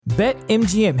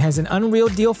BetMGM has an unreal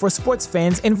deal for sports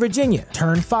fans in Virginia.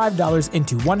 Turn $5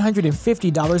 into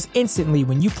 $150 instantly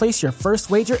when you place your first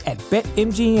wager at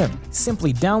BetMGM.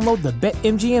 Simply download the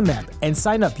BetMGM app and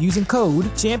sign up using code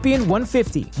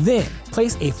Champion150. Then,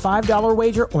 place a $5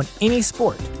 wager on any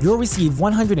sport. You'll receive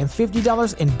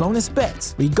 $150 in bonus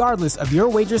bets, regardless of your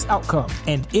wager's outcome.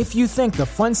 And if you think the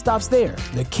fun stops there,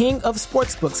 the King of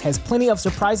Sportsbooks has plenty of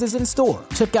surprises in store.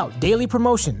 Check out daily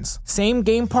promotions,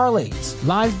 same-game parlays,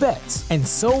 live bets, and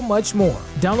so much more.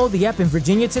 Download the app in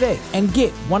Virginia today and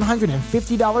get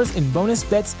 $150 in bonus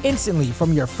bets instantly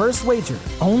from your first wager.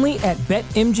 Only at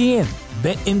BetMGM.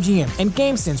 BetMGM and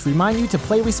GameSense remind you to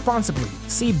play responsibly.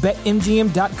 See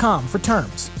BetMGM.com for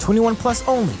terms. 21 plus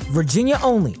only. Virginia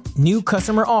only. New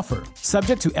customer offer.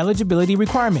 Subject to eligibility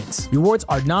requirements. Rewards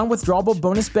are non-withdrawable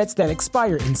bonus bets that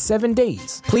expire in 7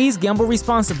 days. Please gamble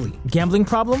responsibly. Gambling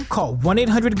problem? Call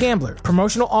 1-800-GAMBLER.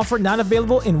 Promotional offer not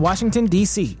available in Washington,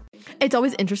 D.C. It's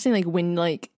always interesting, like, when,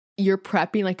 like, you're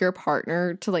prepping, like, your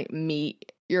partner to, like,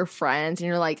 meet your friends and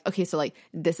you're like, okay, so like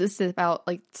this is about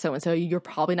like so and so, you're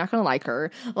probably not gonna like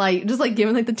her, like just like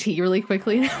giving like the tea really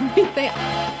quickly and everything.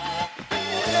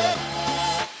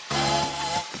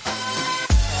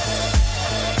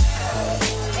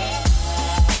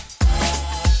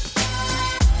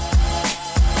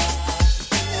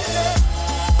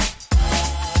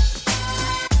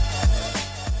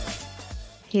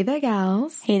 Hey there,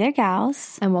 gals. Hey there,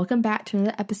 gals. And welcome back to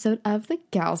another episode of The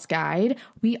Gals Guide.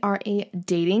 We are a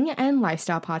dating and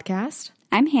lifestyle podcast.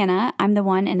 I'm Hannah. I'm the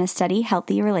one in a steady,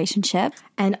 healthy relationship.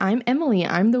 And I'm Emily.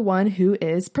 I'm the one who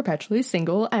is perpetually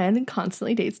single and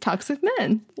constantly dates toxic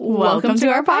men. Welcome to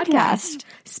our podcast.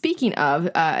 Speaking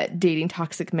of dating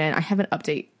toxic men, I have an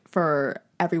update for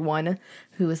everyone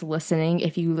who is listening.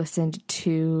 If you listened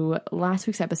to last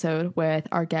week's episode with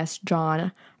our guest,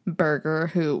 John Berger,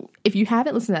 who, if you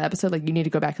haven't listened to that episode, like, you need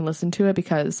to go back and listen to it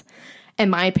because, in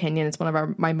my opinion, it's one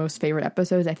of my most favorite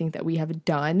episodes I think that we have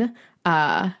done.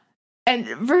 And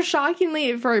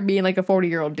shockingly for being like a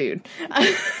 40-year-old dude.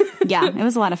 Yeah, it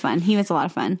was a lot of fun. He was a lot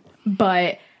of fun.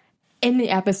 But in the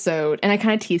episode, and I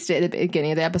kind of teased it at the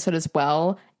beginning of the episode as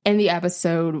well, in the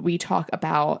episode we talk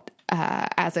about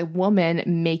as a woman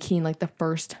making like the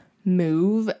first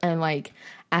move and like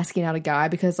asking out a guy,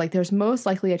 because like there's most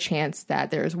likely a chance that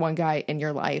there's one guy in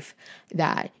your life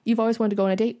that you've always wanted to go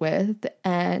on a date with,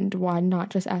 and why not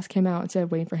just ask him out instead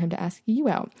of waiting for him to ask you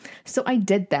out? So I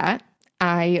did that.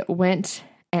 I went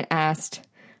and asked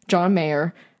John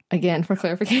Mayer, again for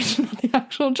clarification on the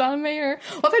actual John Mayer.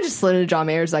 What if I just slid into John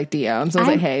Mayer's like DMs? I was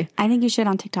like, hey, I think you should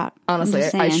on TikTok. Honestly,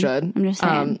 I should. I'm just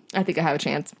saying. I think I have a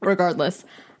chance. Regardless,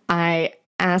 I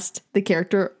asked the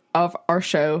character of our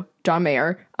show, John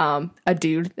Mayer, a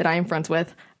dude that I am friends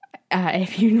with,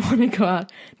 if you want to go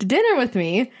out to dinner with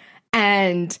me.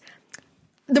 And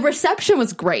the reception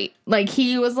was great. Like,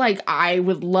 he was like, I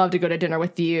would love to go to dinner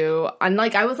with you. And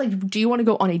like, I was like, do you want to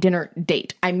go on a dinner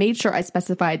date? I made sure I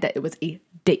specified that it was a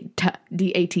date,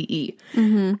 D-A-T-E.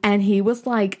 Mm-hmm. And he was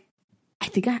like, I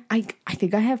think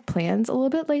I have plans a little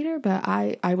bit later, but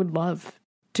I would love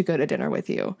to go to dinner with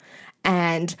you.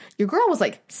 And your girl was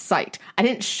like psyched. I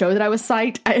didn't show that I was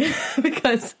psyched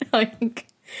because like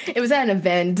it was at an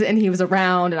event and he was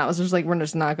around, and I was just like, we're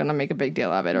just not going to make a big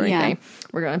deal of it or anything.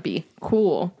 We're going to be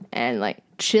cool and like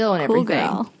chill and cool everything.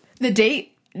 Girl. The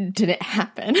date didn't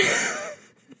happen.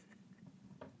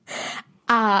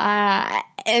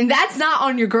 And that's not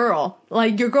on your girl.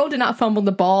 Like, your girl did not fumble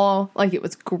the ball. Like, it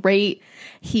was great.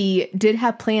 He did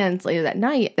have plans later that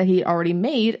night that he already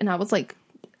made, and I was like,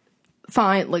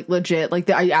 fine, like legit. Like,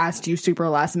 I asked you super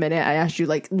last minute. I asked you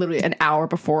like literally an hour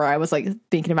before I was like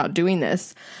thinking about doing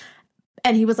this.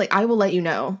 And he was like, I will let you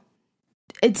know.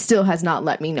 It still has not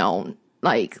let me know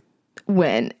like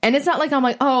when. And it's not like I'm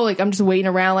like, oh, like I'm just waiting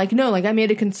around. Like, no, like I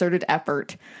made a concerted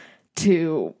effort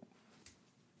to,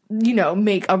 you know,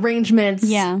 make arrangements,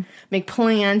 make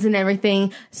plans and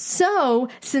everything. So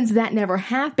since that never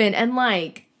happened, and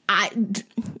like, I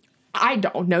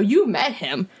don't know, you met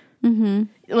him.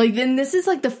 Mm-hmm. Like, then this is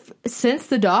like since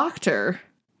The Doctor,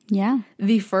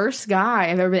 the first guy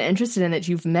I've ever been interested in that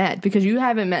you've met, because you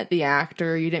haven't met the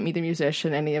actor, you didn't meet the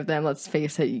musician, any of them. Let's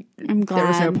face it, I'm glad. There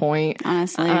was no point,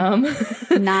 honestly.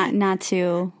 Not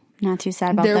too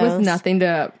sad about there those. was nothing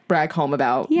to brag home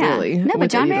about, really. No, but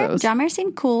John Mayer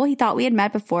seemed cool. He thought we had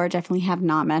met before. Definitely have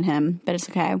not met him, but it's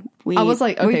okay. I was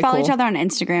like, okay, we follow cool. each other on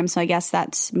Instagram, so I guess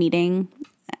that's meeting.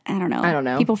 I don't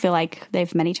know. People feel like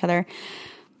they've met each other.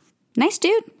 Nice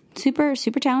dude. Super,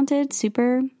 super talented.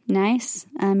 Super nice.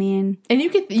 I mean, and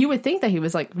you would think that he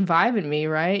was like vibing me,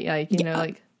 right? Like, you know,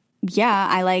 like, yeah.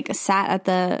 I like sat at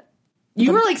the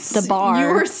You were like the bar.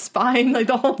 You were spying like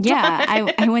the whole time.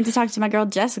 Yeah, I went to talk to my girl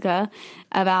Jessica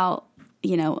about,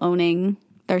 you know, owning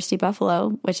Thirsty Buffalo,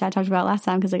 which I talked about last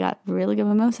time because I got really good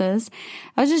mimosas.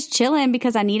 I was just chilling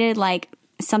because I needed like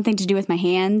something to do with my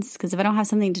hands, because if I don't have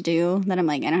something to do, then I'm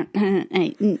like,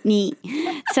 I need.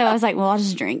 So I was like, well, I'll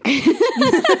just drink.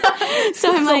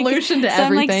 So I'm like, solution to everything.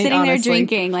 I'm like sitting honestly. there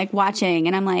drinking, like watching,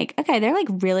 and I'm like, okay, they're like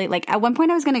really like. At one point,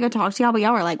 I was gonna go talk to y'all, but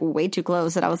y'all were like way too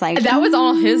close, and I was like, that was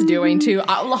all his doing too.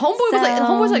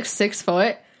 Homeboy was like 6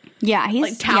 foot. Yeah, he's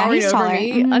like towering he's over taller.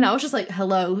 me, and I was just like,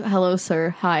 hello, sir,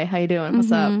 hi, how you doing?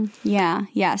 What's up?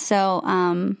 Yeah.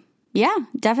 So, yeah,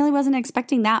 definitely wasn't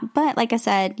expecting that, but like I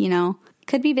said, you know.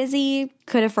 Could be busy,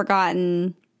 could have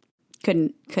forgotten,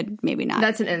 could maybe not.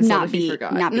 That's an insult if you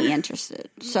forgot. Not be interested.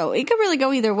 So it could really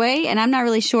go either way, and I'm not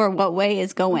really sure what way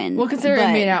is going. Well, considering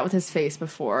I made out with his face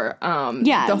before, the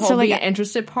whole so, like, being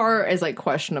interested part is like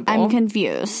questionable. I'm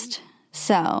confused.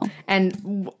 So,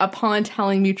 and upon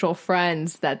telling mutual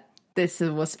friends that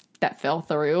that fell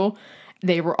through,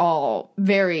 they were all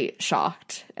very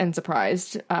shocked and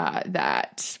surprised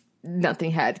that nothing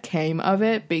had came of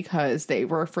it, because they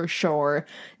were for sure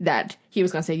that he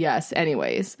was going to say yes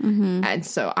anyways. And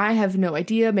so I have no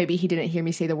idea. Maybe he didn't hear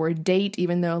me say the word date,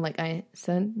 even though like I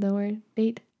said the word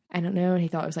date. I don't know. He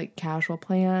thought it was like casual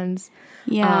plans.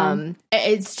 Yeah.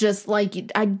 It's just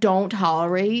like, I don't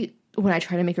tolerate when I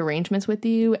try to make arrangements with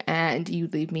you and you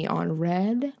leave me on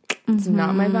red. It's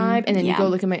not my vibe. And then you go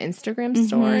look at my Instagram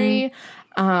story.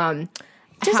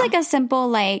 Just like a simple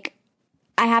like,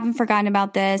 I haven't forgotten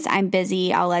about this. I'm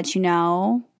busy. I'll let you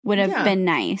know. Would have been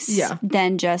nice. Yeah.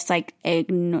 Than just like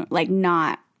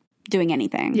not doing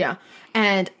anything. Yeah.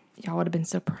 And y'all would have been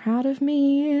so proud of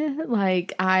me.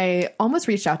 Like, I almost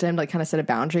reached out to him, like kind of set a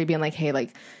boundary, being like, hey,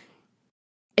 like,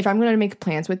 if I'm going to make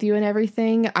plans with you and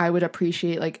everything, I would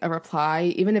appreciate like a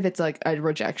reply. Even if it's like a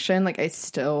rejection, like I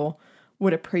still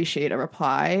would appreciate a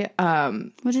reply.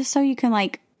 Well, just so you can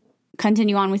like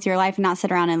continue on with your life and not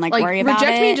sit around and like worry about it.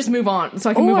 Reject me and just move on so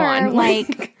I can move on. Or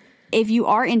like if you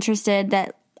are interested,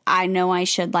 that I know I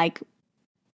should like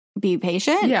be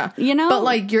patient. Yeah. You know? But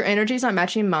like your energy's not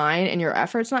matching mine and your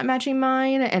effort's not matching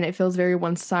mine, and it feels very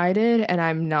one-sided, and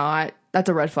I'm not, that's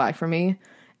a red flag for me.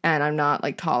 And I'm not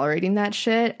like tolerating that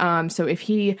shit. So if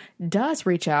he does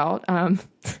reach out,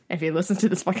 if he listens to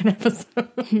this fucking episode,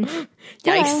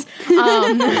 yikes,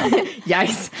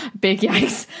 yikes, big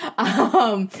yikes.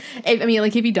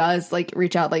 If he does like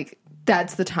reach out, like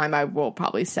that's the time I will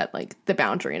probably set like the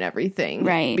boundary and everything,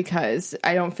 right? Because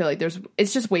I don't feel like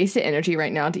it's just wasted energy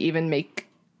right now to even make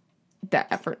that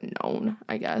effort known,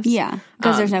 I guess. Yeah,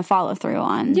 because there's no follow through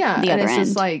on the other and it's end.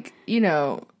 just like, you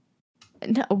know.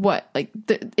 What, like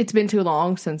it's been too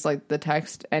long since like the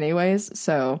text anyways,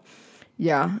 so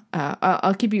yeah.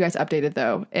 I'll keep you guys updated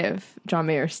though if John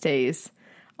Mayer stays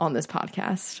on this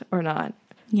podcast or not.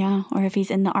 Yeah, or if he's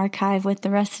in the archive with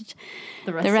the rest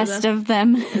of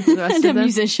them, the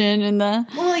musician and the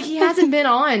like he hasn't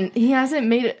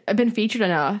been featured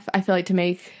enough, I feel like, to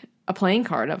make a playing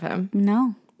card of him.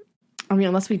 No, I mean,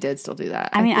 unless we did still do that.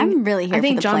 I'm really here. I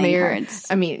think for the John Mayer. Cards.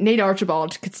 I mean, Nate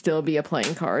Archibald could still be a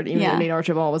playing card, even though Nate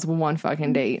Archibald was one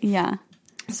fucking date. Yeah.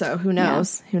 So who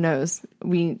knows? Yeah. Who knows?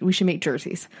 We should make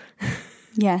jerseys.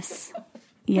 Yes,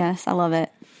 I love it.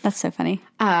 That's so funny.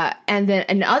 And then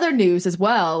in other news as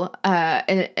well,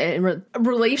 in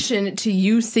relation to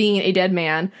you seeing a dead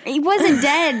man. He wasn't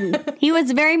dead. He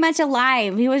was very much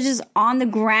alive. He was just on the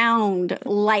ground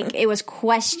like it was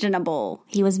questionable.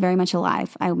 He was very much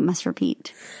alive, I must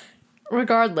repeat.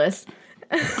 Regardless.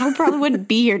 I probably wouldn't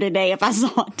be here today if I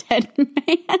saw a dead man.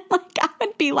 Like, I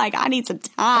would be like, I need some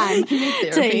time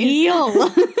to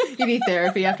heal. You need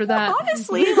therapy after that?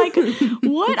 Honestly, like,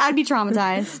 what? I'd be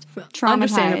traumatized.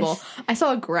 Understandable. I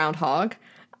saw a groundhog.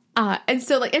 And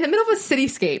so, like, in the middle of a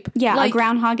cityscape. Yeah, like, a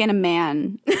groundhog and a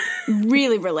man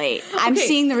really relate. I'm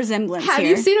seeing the resemblance Have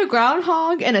you seen a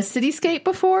groundhog in a cityscape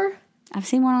before? I've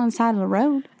seen one on the side of the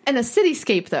road. In a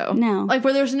cityscape, though? No. Like,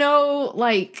 where there's no,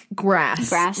 like,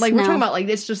 grass. Like, we're talking about, like,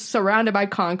 it's just surrounded by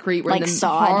concrete. Like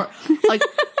sod. Like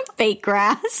fake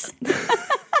grass.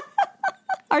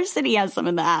 Our city has some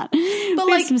of that. But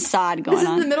like some sod going on. This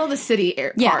is in the middle of the city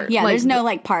part. Yeah, like, there's no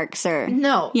like parks or...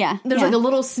 No. Yeah. There's like a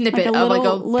little snippet of like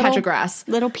a patch of grass.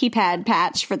 Little pea pad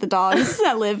patch for the dogs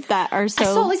that are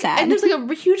so sad. And there's like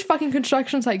a huge fucking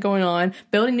construction site going on,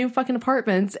 building new fucking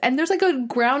apartments, and there's like a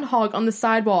groundhog on the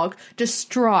sidewalk,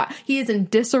 distraught. He is in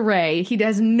disarray. He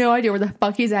has no idea where the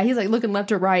fuck he's at. He's like looking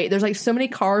left or right. There's like so many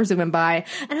cars moving by,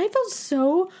 and I felt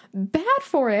so bad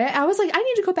for it. I was like, I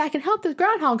need to go back and help this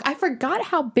groundhog. I forgot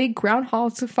how how big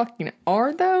groundhogs fucking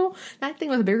are, though. That thing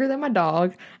was bigger than my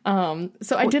dog.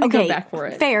 So I didn't go back for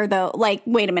it. Fair, though. Like,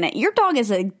 wait a minute. Your dog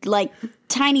is a, like,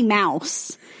 tiny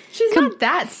mouse. She's not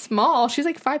that small. She's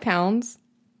like 5 pounds.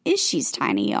 She's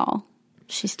tiny, y'all.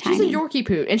 She's tiny. She's a Yorkie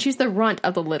Poot, and she's the runt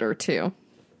of the litter, too.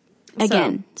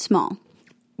 Again, so, small.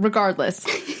 Regardless.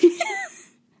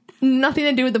 Nothing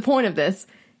to do with the point of this.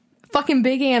 Fucking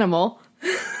big animal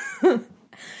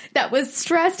that was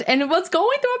stressed and was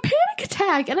going through a panic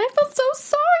attack, and I felt so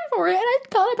sorry for it, and I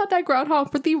thought about that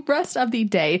groundhog for the rest of the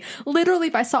day. Literally,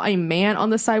 if I saw a man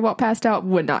on the sidewalk passed out,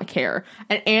 would not care.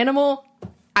 An animal,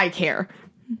 I care.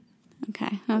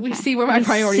 Okay. We see where my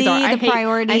priorities are. I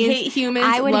hate humans.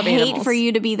 I would love hate animals. for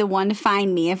you to be the one to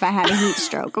find me if I had a heat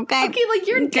stroke. Okay. Okay, like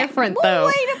you're different though.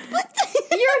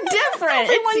 You're different.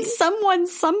 Everyone,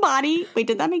 somebody. Wait,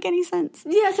 did that make any sense?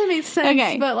 Yes, that makes sense.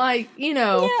 Okay. But like, you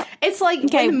know, it's like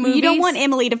Okay, in movies, you don't want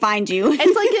Emily to find you.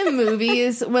 It's like in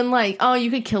movies when like, oh, you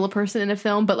could kill a person in a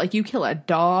film, but like you kill a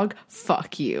dog,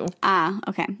 fuck you.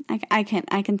 Okay. I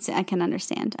can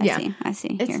understand. I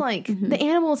see. It's here. like the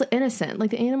animal's innocent. Like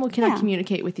the animal cannot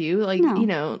communicate with you. Like, you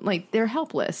know, like they're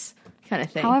helpless kind of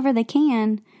thing. However, they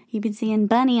can. You've been seeing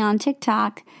Bunny on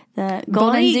TikTok, the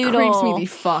golden Bunny doodle. creeps me the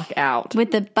fuck out.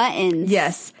 With the buttons.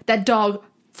 Yes. That dog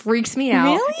freaks me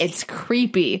out. Really? It's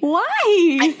creepy. Why?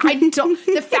 I don't.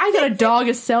 The fact that a dog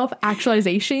is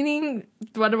self-actualizationing,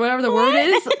 whatever the word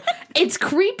is, it's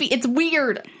creepy. It's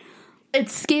weird.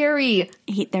 It's scary.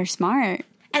 They're smart.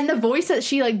 And the voice that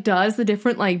she like does the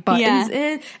different like buttons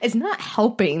in is not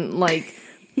helping. Like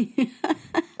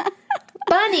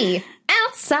Bunny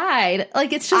outside.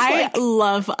 Like it's just I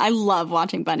love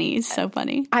watching Bunny. It's so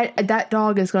funny. That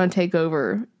dog is going to take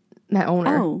over that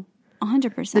owner. Oh,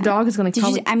 100%. The dog is going to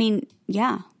kill.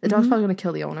 Yeah. The dog's probably going to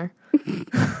kill the owner.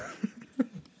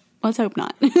 Let's hope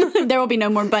not. There will be no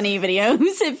more Bunny videos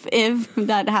if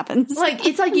that happens. Like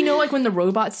it's like, you know, like when the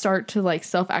robots start to like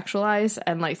self-actualize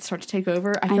and like start to take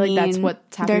over. I feel like that's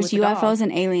what's happening. There's with the UFOs dog.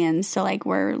 and aliens, so like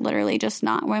we're literally just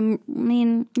not. I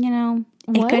mean, you know,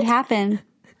 it could happen.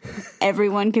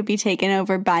 Everyone could be taken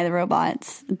over by the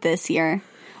robots this year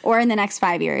or in the next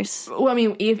 5 years. Well, I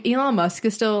mean, if Elon Musk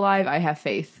is still alive, I have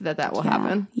faith that will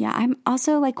happen. Yeah, I'm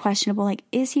also like questionable. Like,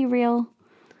 is he real?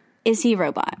 Is he a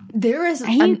robot?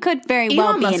 He could very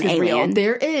well be an alien. Real.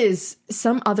 There is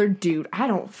some other dude. I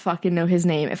don't fucking know his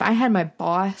name. If I had my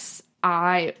boss,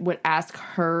 I would ask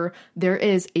her. There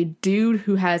is a dude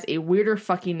who has a weirder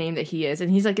fucking name that he is,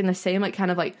 and he's like in the same like kind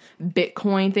of like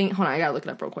Bitcoin thing. Hold on, I gotta look it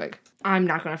up real quick. I'm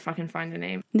not gonna fucking find a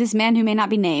name. This man who may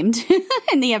not be named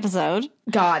in the episode.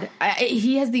 God,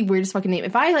 he has the weirdest fucking name.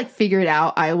 If I like figure it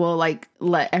out, I will like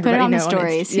let everybody know. Put it on the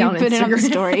stories. You put it on the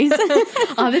stories.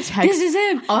 I'll have to text. This is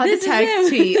him. I'll have to text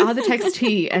T. I'll have to text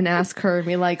T and ask her and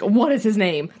be like, "What is his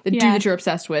name? The dude that you're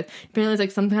obsessed with?" Apparently, it's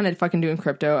like some kind of fucking doing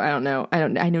crypto. I don't know.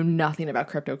 I know nothing about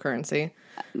cryptocurrency.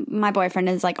 My boyfriend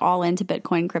is like all into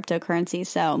Bitcoin cryptocurrency,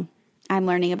 so I'm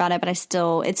learning about it. But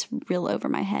it's real over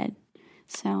my head.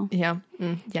 So yeah,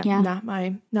 not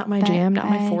my jam, not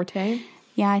my forte.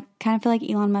 Yeah, I kind of feel like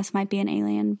Elon Musk might be an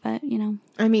alien, but you know,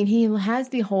 I mean, he has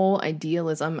the whole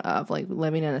idealism of like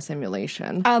living in a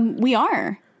simulation. We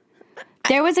are.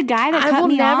 There was a guy that I will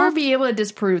never be able to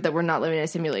disprove that we're not living in a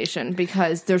simulation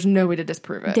because there's no way to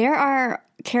disprove it. There are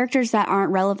characters that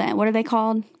aren't relevant. What are they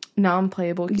called?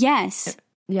 Non-playable. Yes.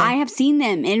 Yeah. I have seen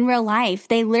them in real life.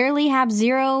 They literally have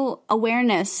zero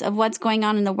awareness of what's going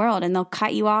on in the world, and they'll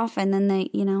cut you off, and then they,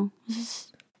 you know,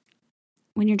 just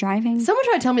when you're driving. Someone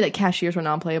tried to tell me that cashiers were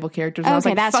non-playable characters. And I was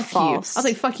like, that's fuck false. you. I was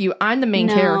like, fuck you. I'm the main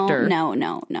character.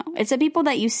 No. It's the people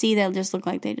that you see that just look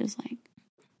like they just like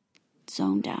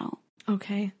zoned out.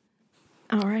 Okay.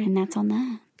 All right. And that's on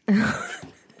that.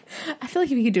 I feel like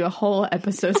if we could do a whole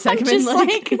episode segment, just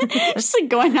like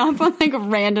going off on like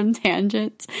random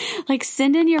tangents. Like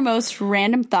send in your most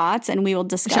random thoughts and we will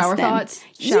discuss shower them. Thoughts.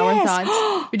 We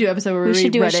do an episode where we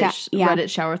read Reddit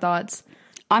shower thoughts.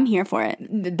 I'm here for it.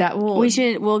 That will.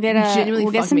 We'll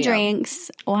get some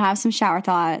drinks. We'll have some shower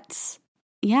thoughts.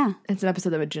 Yeah, it's an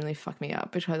episode that would genuinely fuck me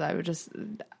up because I would just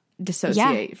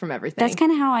dissociate from everything. That's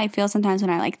kind of how I feel sometimes when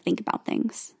I like think about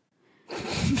things.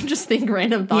 Just think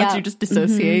random thoughts. Yep. You just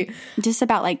dissociate. Mm-hmm. Just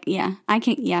about like, I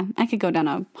could go down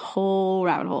a whole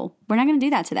rabbit hole. We're not going to do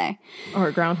that today. Or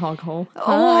a groundhog hole.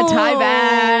 Tied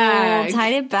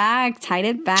it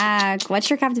back. What's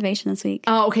your captivation this week?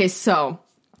 Oh, okay. So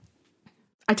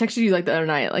I texted you like the other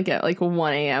night, like at like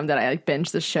 1 a.m. that I like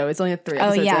binged the show. It's only 3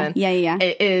 episodes in. Yeah.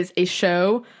 It is a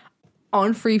show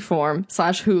on Freeform /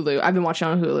 Hulu. I've been watching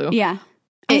on Hulu. Yeah.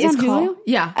 It is on called Hulu?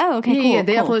 Yeah. Oh, okay, cool. Yeah,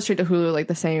 they upload it straight to Hulu like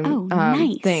the same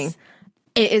nice. thing.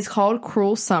 It is called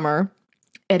Cruel Summer.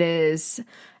 It is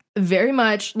very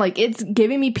much like it's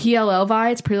giving me PLL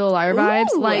vibes, Pretty Little Liar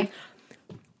vibes. Ooh. Like,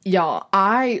 y'all,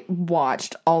 I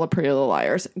watched all the Pretty Little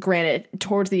Liars. Granted,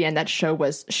 towards the end, that show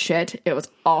was shit. It was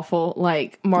awful.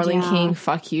 Like, Marlene King,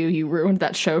 fuck you. You ruined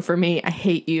that show for me. I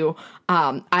hate you.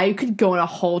 I could go on a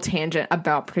whole tangent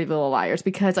about Pretty Little Liars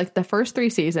because, like, the first 3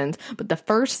 seasons, but the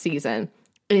first season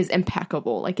is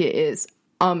impeccable. Like, it is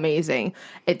amazing.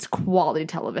 It's quality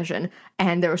television,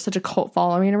 and there was such a cult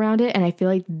following around it, and I feel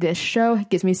like this show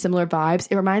gives me similar vibes.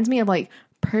 It reminds me of, like,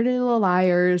 Pretty Little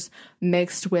Liars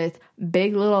mixed with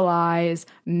Big Little Lies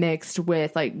mixed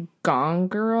with, like, Gone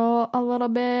Girl a little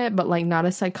bit, but, like, not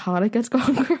as psychotic as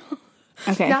Gone Girl.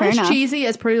 Okay, not fair as enough. cheesy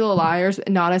as Pretty Little Liars,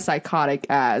 not as psychotic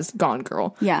as Gone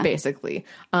Girl. Yeah, basically.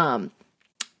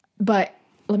 But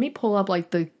let me pull up,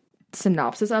 like, the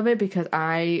synopsis of it because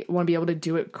I want to be able to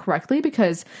do it correctly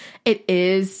because it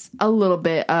is a little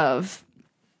bit of,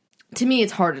 to me,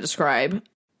 it's hard to describe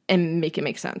and make it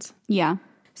make sense. Yeah.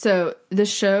 So the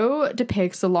show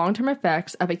depicts the long-term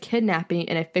effects of a kidnapping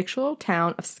in a fictional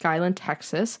town of Skyland,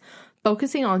 Texas,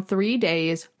 focusing on 3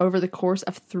 days over the course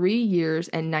of 3 years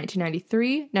in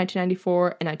 1993,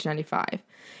 1994, and 1995.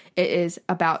 It is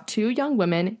about 2 young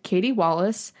women, Katie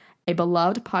Wallace, a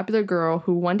beloved popular girl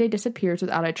who one day disappears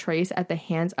without a trace at the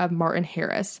hands of Martin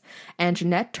Harris, and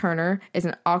Jeanette Turner is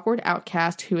an awkward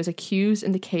outcast who is accused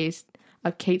in the case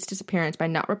of Kate's disappearance by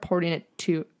not reporting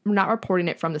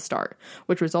it from the start,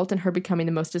 which results in her becoming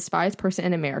the most despised person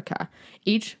in America.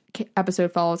 Each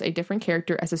episode follows a different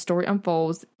character as the story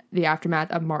unfolds the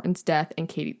aftermath of Martin's death and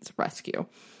Katie's rescue.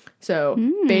 So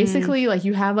basically, like,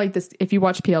 you have like this, if you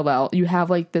watch PLL, you have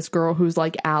like this girl who's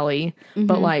like Allie,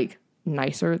 but like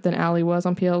nicer than Allie was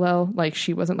on PLL. Like,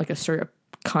 she wasn't like a straight up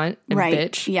cunt and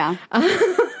bitch. Yeah.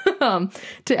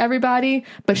 To everybody,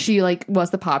 but she like was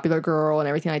the popular girl and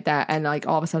everything like that, and like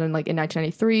all of a sudden, like in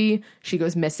 1993 she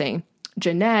goes missing.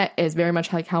 Jeanette is very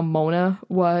much like how Mona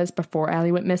was before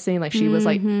Allie went missing. Like, she was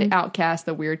like the outcast,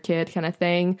 the weird kid kind of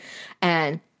thing,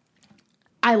 and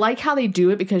I like how they do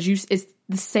it because it's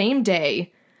the same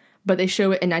day, but they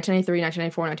show it in 1993,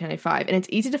 1994, 1995, and it's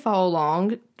easy to follow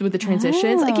along with the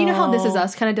transitions. Like, you know how This Is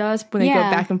Us kind of does when they go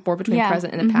back and forth between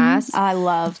present and the past. I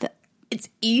love that. It's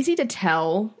easy to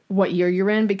tell what year you're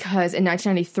in because in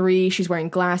 1993 she's wearing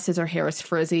glasses, her hair is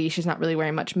frizzy, she's not really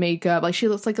wearing much makeup, like she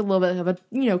looks like a little bit of a,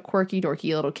 you know, quirky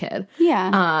dorky little kid.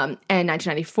 And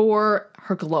 1994,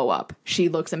 her glow up, she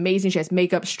looks amazing, she has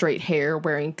makeup, straight hair,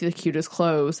 wearing the cutest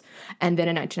clothes. And then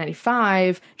in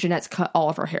 1995 Jeanette's cut all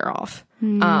of her hair off.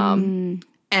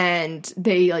 And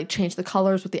they like change the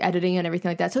colors with the editing and everything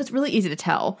like that. So it's really easy to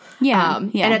tell.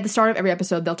 And at the start of every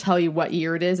episode, they'll tell you what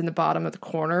year it is in the bottom of the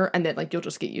corner. And then like you'll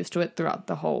just get used to it throughout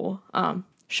the whole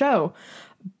show.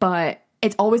 But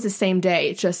it's always the same day.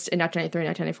 It's just in 1993,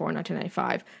 1994, and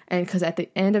 1995. And because at the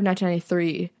end of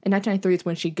 1993 is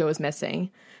when she goes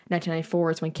missing.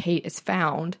 1994 is when Kate is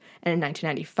found. And in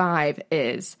 1995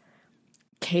 is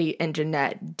Kate and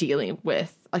Jeanette dealing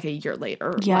with like a year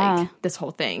later, like this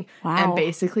whole thing. And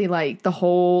basically like the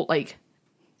whole like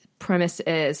premise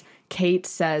is Kate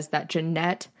says that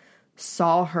Jeanette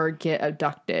saw her get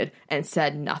abducted and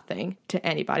said nothing to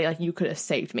anybody. Like, you could have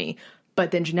saved me.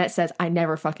 But then Jeanette says, I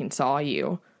never fucking saw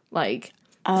you. Like,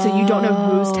 so you don't know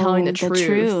who's telling the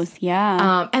truth.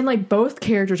 And like both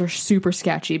characters are super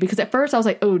sketchy because at first I was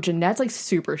like, oh, Jeanette's like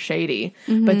super shady.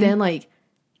 But then like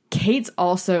Kate's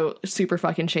also super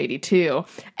fucking shady too.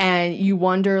 And you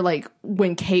wonder, like,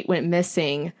 when Kate went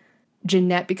missing,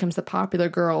 Jeanette becomes the popular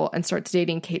girl and starts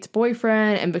dating Kate's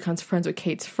boyfriend and becomes friends with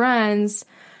Kate's friends.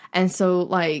 And so,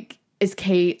 like, is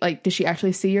Kate, like, did she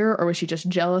actually see her, or was she just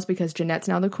jealous because Jeanette's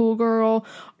now the cool girl?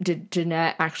 Did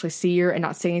Jeanette actually see her and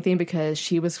not say anything because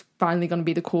she was finally going to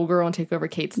be the cool girl and take over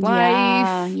Kate's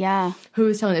life? Who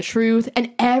is telling the truth?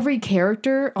 And every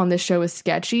character on this show is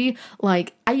sketchy.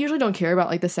 Like, I usually don't care about,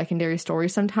 like, the secondary story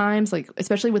sometimes, like,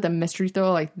 especially with a mystery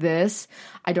thriller like this.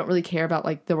 I don't really care about,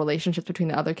 like, the relationships between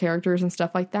the other characters and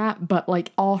stuff like that. But,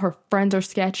 like, all her friends are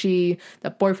sketchy.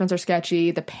 The boyfriends are sketchy.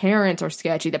 The parents are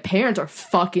sketchy. The parents are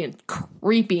fucking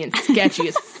creepy and sketchy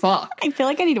as fuck. I feel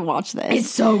like I need to watch this. It's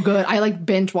so good. I like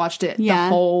binge watched it the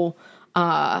whole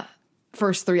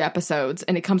first 3 episodes,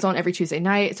 and it comes on every Tuesday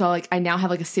night. So like I now have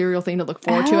like a serial thing to look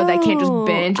forward to that I can't just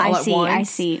binge all at once. I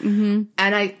see. Mm-hmm.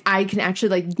 And I can actually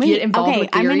like get involved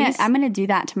with theories. I'm gonna do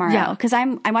that tomorrow because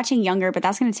I'm watching Younger, but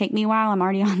that's gonna take me a while. I'm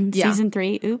already on season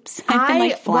 3. Oops, I've been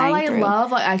like flying through.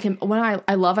 I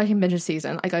can binge a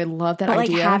season. Like I love that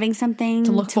idea. Like having something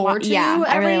to look forward to. Yeah,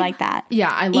 I really like that. Yeah,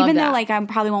 I love even that. though like I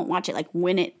probably won't watch it like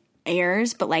when it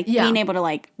airs, but like Yeah. being able to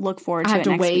like look forward to I it have to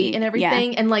next wait week. and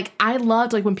everything. Yeah. And like I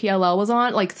loved like when PLL was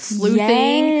on, like sleuthing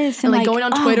Yes, and like going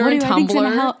on Twitter what and do I think's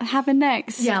Tumblr. gonna happen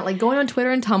next? Yeah, like going on Twitter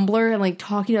and Tumblr and like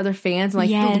talking to other fans and like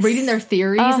Yes. reading their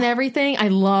theories and everything. I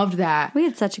loved that. We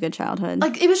had such a good childhood.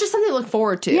 Like it was just something to look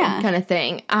forward to, Yeah. kind of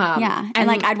thing. Yeah. And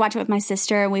like I'd watch it with my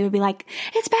sister and we would be like,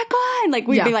 it's back on. Like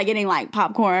we'd Yeah. be like getting like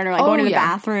popcorn or like Oh, going to the yeah.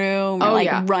 bathroom or Oh, like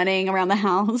yeah. running around the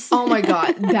house. oh my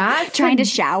god, that Trying to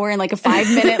shower in like a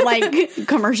 5-minute like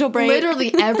commercial break.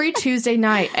 literally every Tuesday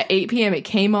night at 8 p.m. it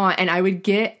came on, and I would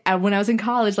get when I was in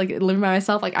college, like living by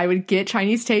myself, like I would get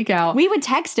Chinese takeout. We would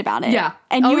text about it. Yeah.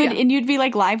 And Oh, you would yeah. and you'd be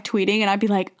like live tweeting and I'd be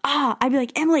like,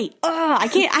 Emily, I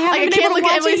haven't I been can't able to look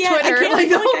at watch Emily's it yet. Twitter, I like,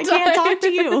 the whole can't time. talk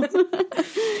to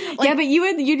you. Yeah, but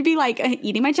you'd be like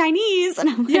eating my Chinese and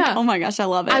I'm like, Yeah. oh my gosh, I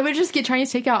love it. I would just get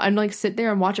Chinese takeout and like sit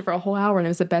there and watch it for a whole hour, and it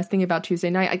was the best thing about Tuesday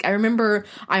night. Like I remember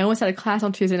I almost had a class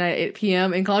on Tuesday night at 8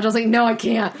 p.m. in college. I was like, no, I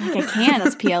can't. I can't.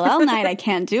 It's PLL night. I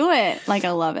can't do it. Like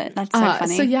I love it. That's so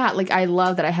funny. So yeah, like I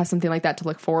love that I have something like that to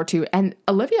look forward to. And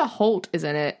Olivia Holt is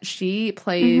in it. She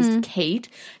plays Mm-hmm. Kate.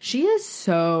 She is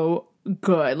so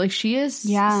good. Like she is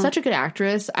such a good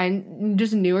actress. I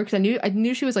just knew her because I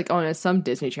knew she was like on some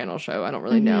Disney Channel show. I don't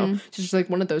really know. She's just like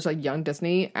one of those like young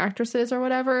Disney actresses or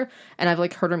whatever. And I've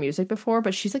like heard her music before,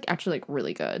 but she's like actually like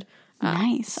really good.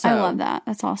 Nice. so- I love that.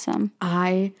 That's awesome.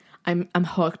 I'm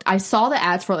hooked. I saw the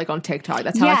ads for it like on TikTok.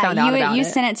 That's how I found out about you it.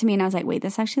 sent it to me and I was like, wait,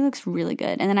 this actually looks really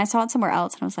good. And then I saw it somewhere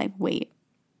else and I was like, wait,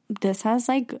 this has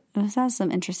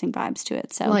some interesting vibes to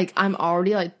it. So Like I'm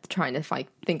already like trying to like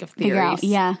think of theories. figure out,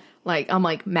 yeah. Like I'm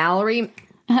like Mallory.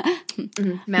 Mallory's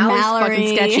fucking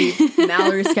Mallory. sketchy.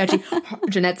 Mallory's sketchy.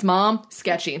 Jeanette's mom,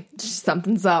 sketchy.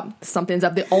 Something's up. Something's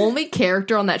up. The only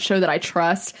character on that show that I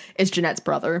trust is Jeanette's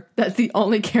brother. That's the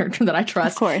only character that I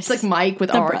trust. Of course. It's like Mike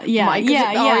with Mike is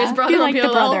Aria's brother. You're like the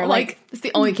PLL. brother. Like it's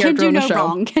the only can character do on the no show.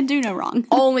 wrong. Can do no wrong.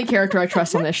 Only character I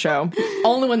trust on this show.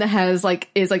 Only one that has like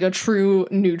is like a true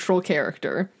neutral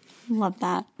character. Love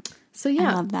that. So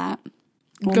yeah, I love that.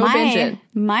 Go binge it.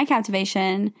 My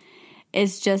captivation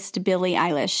is just Billie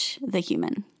Eilish, the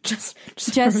human. Just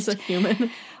her as a human.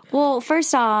 Well,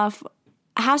 first off,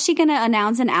 how's she going to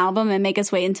announce an album and make us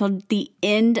wait until the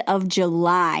end of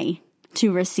July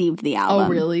to receive the album? Oh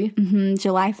really?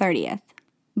 July 30th.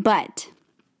 But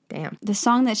Damn. the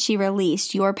song that she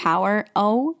released, Your Power,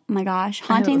 oh my gosh,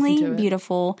 haven't listened to hauntingly it.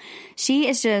 beautiful. She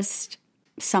is just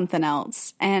something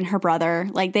else. And her brother,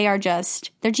 like they're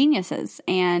geniuses.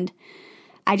 And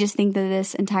I just think that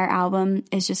this entire album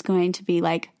is just going to be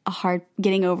like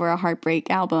getting over a heartbreak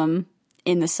album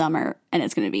in the summer, and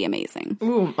it's going to be amazing.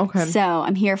 Ooh, okay. So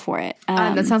I'm here for it.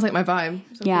 That sounds like my vibe.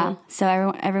 So Yeah. cool.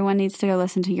 So everyone needs to go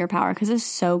listen to Your Power because it's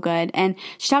so good. And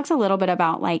she talks a little bit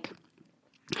about like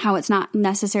how it's not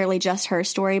necessarily just her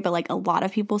story, but like a lot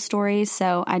of people's stories.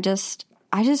 So I just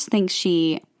think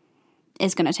she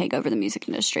is going to take over the music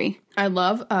industry. I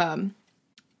love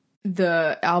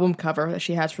the album cover that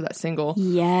she has for that single.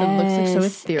 Yes. It looks like so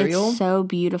ethereal. It's so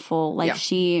beautiful. Like Yeah.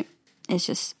 she is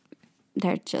just,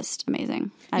 they're just amazing.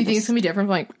 Do you think it's gonna be different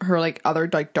from like her like other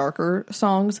like darker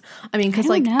songs? I mean, because I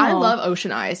like don't I know. love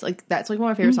Ocean Eyes. Like that's like one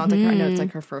of my favorite songs. Like I know it's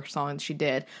like her first song she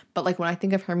did, but like when I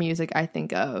think of her music, I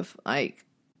think of like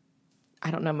I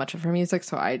don't know much of her music,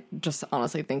 so I just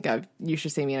honestly think of You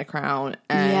Should See Me in a Crown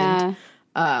and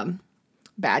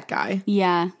Bad Guy.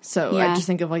 Yeah. So I just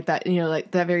think of like that, you know,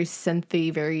 like that very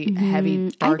synthy, very heavy,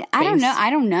 dark. I don't bass. know. I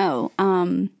don't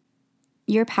know.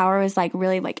 Your Power was like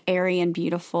really like airy and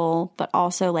beautiful, but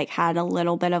also like had a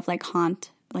little bit of like a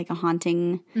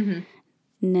hauntingness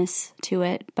to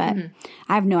it. But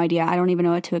I have no idea. I don't even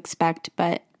know what to expect.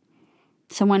 But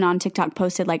someone on TikTok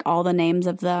posted like all the names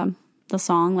of the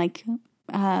song like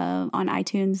on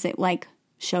iTunes. It like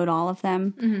showed all of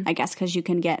them. I guess because you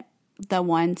can get the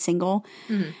one single.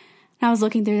 And I was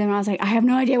looking through them and I was like, I have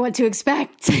no idea what to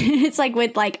expect. It's like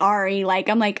with like Ari, like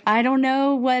I'm like, I don't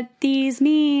know what these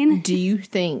mean. Do you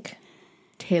think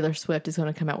Taylor Swift is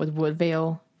going to come out with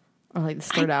Woodvale or like the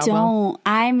third album? Don't.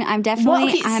 I'm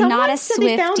definitely I'm not a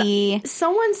Swiftie.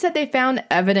 Someone said they found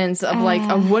evidence of like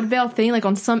a Woodvale thing, like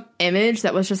on some image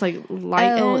that was just like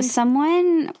lightened. Oh,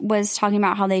 someone was talking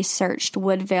about how they searched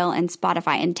Woodvale and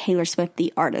Spotify and Taylor Swift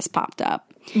the artist popped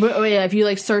up. But yeah, if you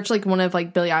like search like one of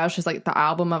like Billie Eilish's like the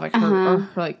album of like her, or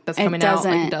her like that's coming out,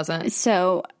 like it doesn't.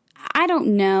 So I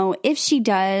don't know if she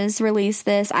does release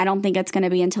this. I don't think it's going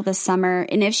to be until the summer.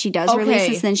 And if she does release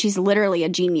this, then she's literally a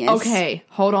genius. Okay,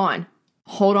 hold on.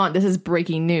 This is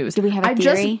breaking news. Do we have a I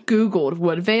theory? just Googled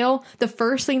Woodvale. The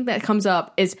first thing that comes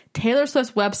up is Taylor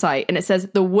Swift's website, and it says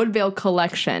the Woodvale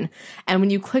Collection. And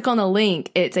when you click on the link,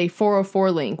 it's a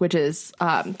 404 link, which is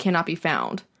cannot be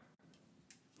found.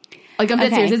 Like, I'm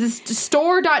dead Okay. serious. This is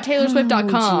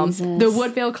store.taylorswift.com. Jesus. The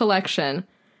Woodvale collection.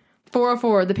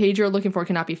 404, the page you're looking for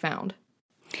cannot be found.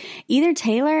 Either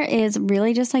Taylor is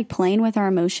really just like playing with our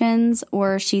emotions,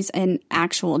 or she's an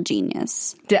actual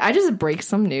genius. Did I just break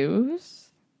some news?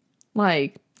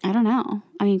 Like, I don't know.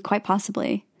 I mean, quite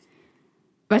possibly.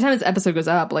 by the time this episode goes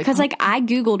up, like, Because like I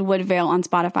Googled Woodvale on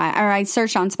Spotify, or I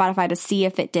searched on Spotify to see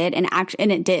if it did, and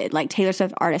it did. Like Taylor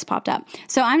Swift artist popped up.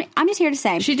 So I'm just here to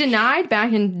say she denied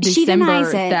back in She December denies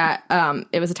it. that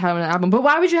it was a Tyler album. But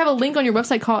why would you have a link on your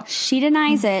website called? she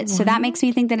denies it. So that makes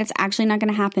me think that it's actually not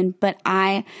going to happen. But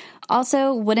I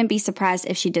also wouldn't be surprised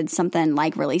if she did something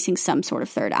like releasing some sort of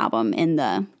third album in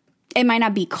the. It might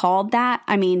not be called that.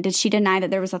 I mean, did she deny that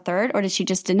there was a third, or did she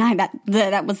just deny that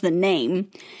that was the name?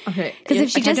 Okay, Because if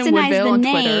she I just typed in denies Woodvale the on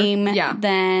Twitter. name, yeah.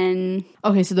 then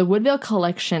Okay, so the Woodvale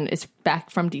collection is back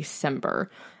from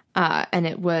December, and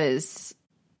it was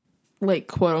like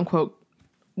quote unquote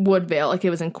Woodvale, like it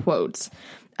was in quotes,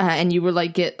 and you would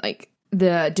like get like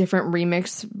the different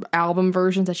remix album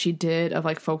versions that she did of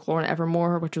like Folklore and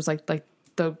Evermore, which was like the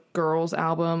girls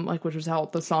album, like which was how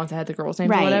the songs that had the girls'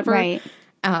 names or whatever. right.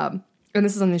 And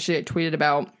this is something she had tweeted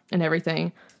about and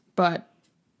everything, but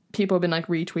people have been like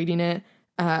retweeting it.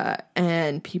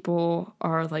 And people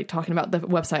are like talking about the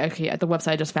website. Okay, the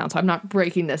website I just found. So I'm not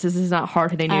breaking this. This is not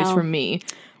hard hitting news from me.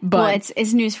 But Well,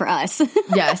 it's news for us.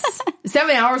 yes,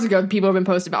 7 hours ago, people have been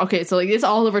posting about. Okay, so like it's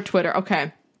all over Twitter.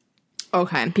 Okay.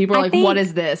 People are I like, think- what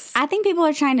is this? I think people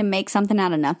are trying to make something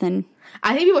out of nothing.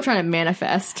 I think people are trying to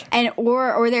manifest. And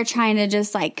or they're trying to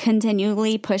just like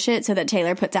continually push it so that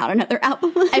Taylor puts out another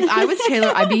album. If I was Taylor,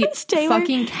 I'd be It's Taylor.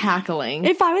 fucking cackling.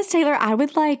 If I was Taylor, I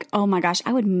would like, oh my gosh,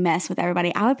 I would mess with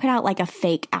everybody. I would put out like a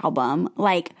fake album,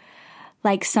 like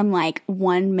some like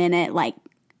 1 minute like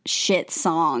shit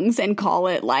songs and call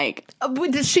it like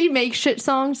Does she make shit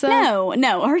songs though?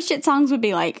 no, her shit songs would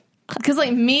be like Because like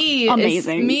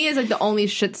Amazing. Me is like the only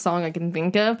shit song I can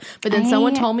think of. But then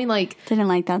someone told me like didn't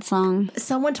like that song.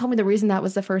 someone told me the reason that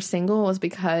was the first single was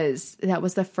because that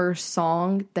was the first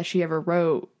song that she ever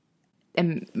wrote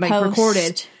and like Post.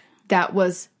 recorded that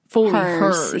was fully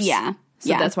hers. Yeah. So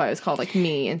yeah. that's why it was called like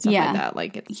Me and stuff Yeah. like that.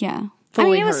 Like it's Yeah.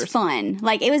 fully it was hers. fun.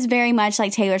 Like, it was very much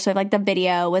like Taylor Swift. Like, the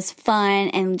video was fun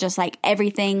and just, like,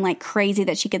 everything, like, crazy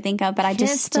that she could think of. But I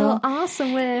just It's still...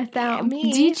 awesome without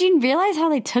me. Did you realize how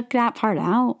they took that part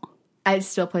out? It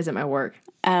still plays at my work.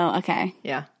 Oh, okay.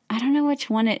 Yeah. I don't know which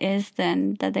one it is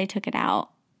then that they took it out.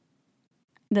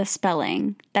 The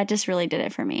spelling. That just really did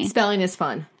it for me. Spelling is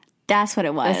fun. That's what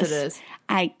it was. Yes, it is.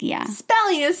 Yeah.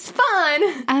 Spelling is fun.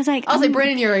 I was like,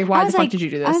 Brandon Urie, why the fuck did you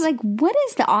do this? I was like, what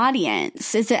is the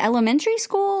audience? Is it elementary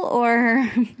school or...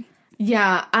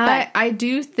 Yeah, I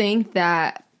do think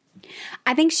that...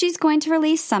 I think she's going to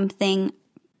release something,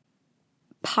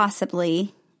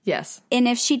 possibly. Yes. And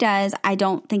if she does, I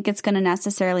don't think it's going to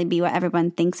necessarily be what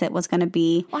everyone thinks it was going to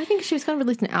be. Well, I think she was going to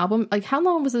release an album. Like, how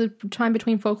long was the time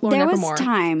between Folklore There and was Evermore?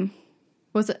 time.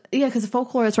 Was it? Yeah, because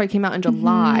Folklore, that's right, came out in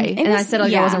July. And I was- said,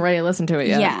 like, I yeah. wasn't ready to listen to it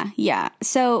yet. Yeah.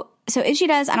 So if she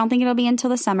does, I don't think it'll be until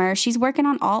the summer. She's working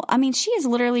on she is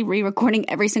literally re-recording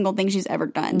every single thing she's ever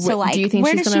done. So, like, do you think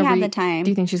where she's does she gonna have the time?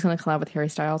 Do you think she's going to collab with Harry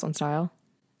Styles on Style?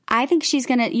 I think she's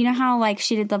going to, you know how, like,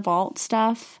 she did the vault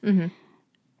stuff? Mm-hmm.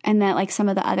 And that, like, some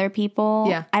of the other people?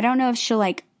 Yeah. I don't know if she'll,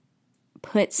 like,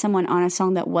 put someone on a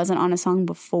song that wasn't on a song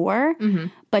before,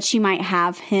 but she might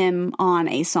have him on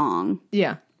a song.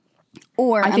 Yeah.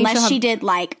 Or think unless she'll have- she did,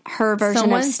 like, her version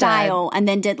Someone of Style and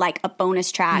then did, like, a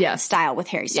bonus track Yes. Style with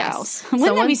Harry Styles. Yes. Wouldn't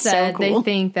Someone that be said so cool? they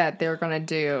think that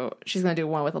she's going to do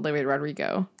one with Olivia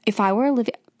Rodrigo. If I were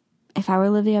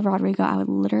Olivia Rodrigo, I would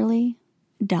literally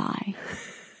die.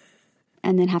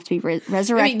 And then have to be I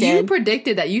resurrected. mean, you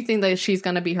predicted that. You think that she's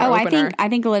going to be her opener. I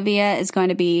think Olivia is going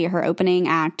to be her opening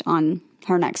act on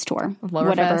her next tour.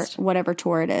 Loverfest? Whatever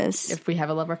tour it is. If we have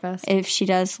a Loverfest. If she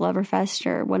does Loverfest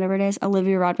or whatever it is,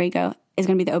 Olivia Rodrigo is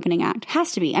going to be the opening act.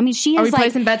 Has to be. I mean, she is Are we like...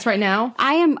 placing bets right now?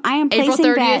 I am April placing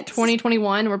 30th, bets.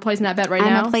 2021. We're placing that bet right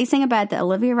now. I'm placing a bet that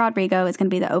Olivia Rodrigo is going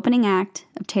to be the opening act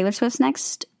of Taylor Swift's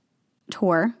next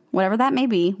tour, whatever that may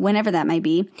be, whenever that may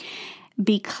be,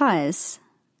 because,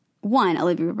 one,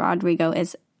 Olivia Rodrigo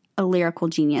is a lyrical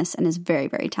genius and is very,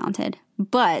 very talented.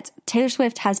 But Taylor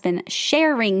Swift has been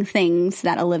sharing things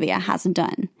that Olivia hasn't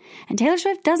done. And Taylor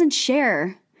Swift doesn't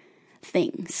share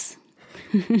things.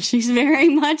 She's very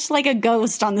much like a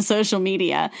ghost on the social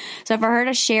media. So for her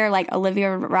to share like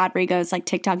Olivia Rodrigo's like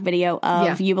TikTok video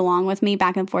of You Belong With Me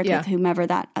back and forth with whomever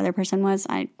that other person was,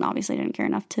 I obviously didn't care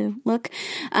enough to look.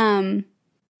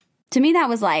 To me, that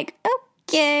was like,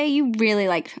 okay, you really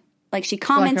like she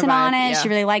commented vibe, on it. yeah. She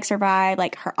really likes her vibe.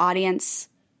 Like her audience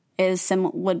is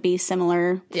would be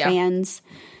similar fans.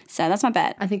 So that's my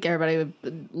bet. I think everybody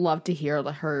would love to hear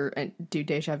her do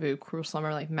Deja Vu Cruel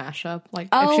Summer like mashup. Like,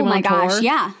 Oh if she went my on gosh, tour.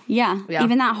 yeah. Yeah.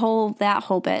 Even that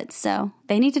whole bit. So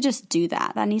they need to just do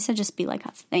that. That needs to just be like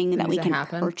a thing that we needs to can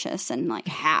happen. purchase and like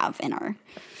have in our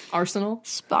Arsenal.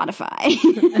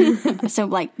 Spotify. So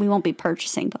like we won't be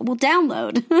purchasing, but we'll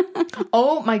download.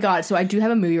 Oh my god! So I do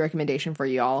have a movie recommendation for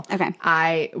y'all. Okay.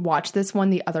 I watched this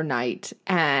one the other night,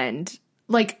 and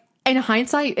like in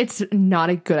hindsight, it's not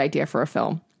a good idea for a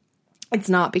film. It's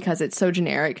not, because it's so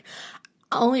generic.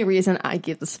 Only reason I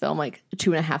give this film like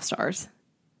 2.5 stars.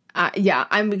 Yeah,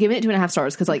 I'm giving it 2.5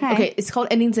 stars because like okay, it's called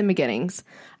Endings and Beginnings.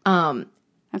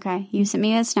 Okay, you sent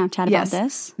me a Snapchat about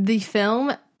this. The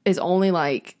film is only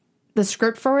like the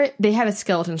script for it. They had a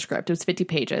skeleton script. It was 50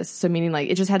 pages, so meaning like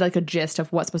it just had like a gist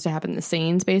of what's supposed to happen in the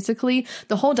scenes. Basically,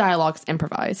 the whole dialogue's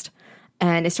improvised.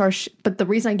 And it starts, but the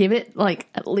reason I gave it like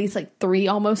at least like 3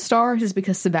 almost stars is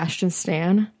because Sebastian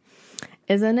Stan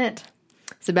is in it.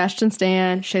 Sebastian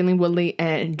Stan, Shailene Woodley,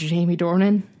 and Jamie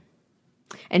Dornan.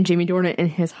 And Jamie Dornan in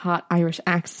his hot Irish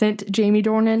accent, Jamie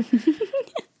Dornan.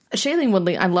 Shailene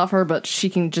Woodley, I love her, but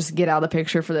she can just get out of the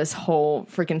picture for this whole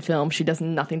freaking film. She does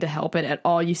nothing to help it at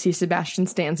all. You see Sebastian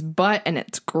Stan's butt, and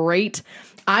it's great.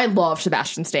 I love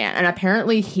Sebastian Stan, and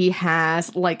apparently he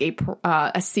has like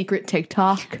a secret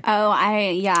TikTok. Oh,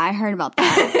 I heard about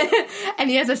that. And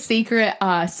he has a secret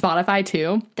Spotify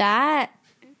too. That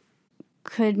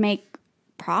could make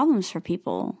problems for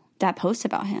people that post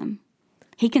about him.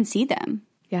 He can see them.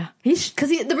 Yeah,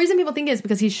 the reason people think is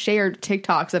because he's shared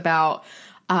TikToks about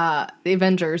the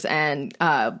Avengers and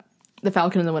the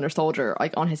Falcon and the Winter Soldier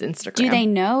like on his Instagram. Do they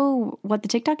know what the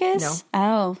TikTok is? No.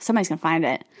 Oh, somebody's gonna find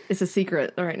it. It's a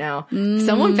secret right now.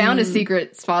 Someone found a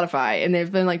secret Spotify, and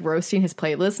they've been like roasting his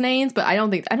playlist names. But I don't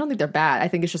think they're bad. I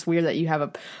think it's just weird that you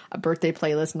have a birthday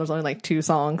playlist and there's only like 2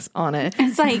 songs on it.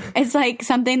 It's like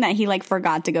something that he like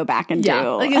forgot to go back and do.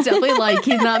 Like it's definitely like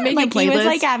he's not making like playlists. he was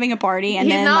like having a party and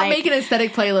he's then not like, making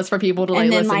aesthetic playlists for people to like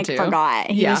and then listen like to. forgot.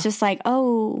 He was just like,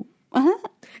 oh.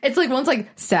 It's like one's like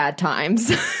sad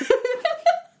times.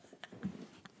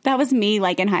 That was me,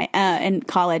 like in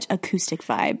college, acoustic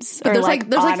vibes. But or there's like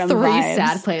 3 vibes.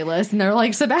 sad playlists, and they're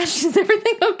like, Sebastian, is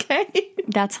everything okay?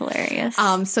 That's hilarious.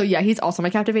 So yeah, he's also my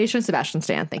captivation, Sebastian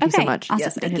Stan. Thank you so much. Awesome,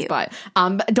 yes, thank and his you. butt.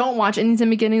 But don't watch Endings and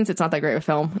Beginnings. It's not that great of a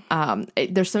film.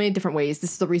 There's so many different ways.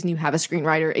 This is the reason you have a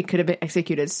screenwriter. It could have been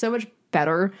executed so much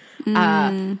better.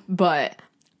 But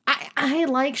I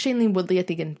like Shailene Woodley. I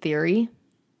think in theory,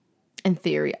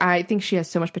 I think she has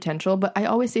so much potential. But I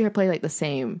always see her play like the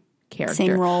same character,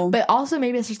 Same role. But also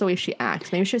maybe it's just the way she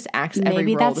acts. Maybe she just acts every role.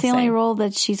 Maybe that's the only same. role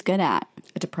that she's good at.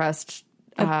 A depressed,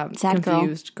 sad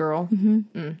confused girl.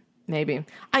 Maybe.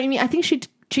 I mean, I think she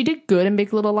did good in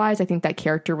Big Little Lies. I think that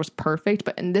character was perfect.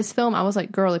 But in this film, I was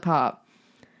like, girly pop,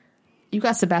 you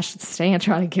got Sebastian Stan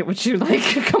trying to get what you like.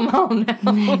 Come on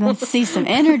now. Let's see some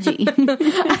energy.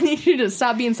 I need you to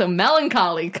stop being so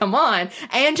melancholy. Come on.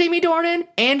 And Jamie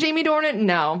Dornan.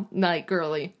 No, like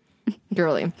girly.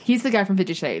 He's the guy from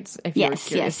 50 Shades. If you were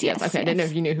curious. Yes. Okay, I didn't know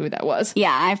if you knew who that was.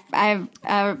 Yeah,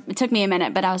 it took me a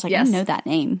minute, but I was like, I know that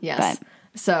name. Yes. But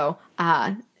So,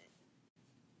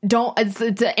 it's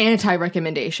an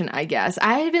anti-recommendation, I guess.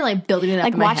 I've been like building it up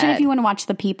like in my watch head. it if you want to watch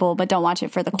the people, but don't watch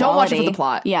it for the quality. Don't watch it for the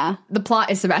plot. Yeah. The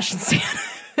plot is Sebastian Stan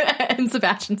and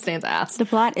Sebastian Stan's ass. The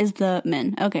plot is the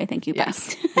men. Okay, thank you.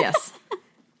 Yes. Yes.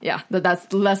 Yeah, that's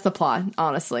the plot,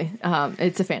 honestly.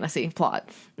 It's a fantasy plot.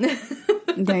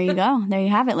 There you go. There you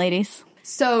have it, ladies.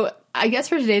 So I guess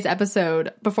for today's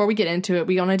episode, before we get into it,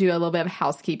 we want to do a little bit of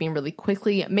housekeeping really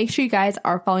quickly. Make sure you guys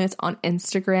are following us on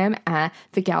Instagram at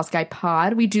The Gals Guide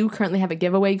Pod. We do currently have a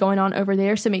giveaway going on over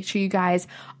there, so make sure you guys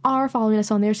are following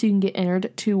us on there so you can get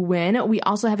entered to win. We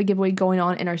also have a giveaway going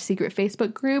on in our secret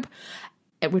Facebook group,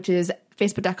 which is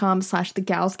facebook.com/The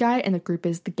Gals Guide, and the group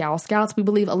is The Gal Scouts. We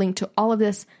will leave a link to all of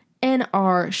this in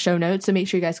our show notes, so make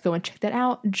sure you guys go and check that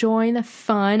out. Join the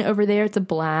fun over there. It's a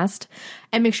blast.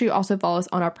 And make sure you also follow us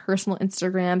on our personal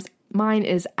Instagrams. Mine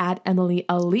is at Emily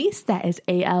Elise. That is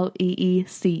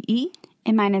ALEECE.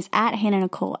 And mine is at Hannah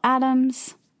Nicole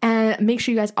Adams. And make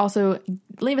sure you guys also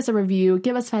leave us a review,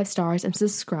 give us 5 stars, and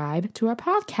subscribe to our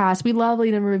podcast. We love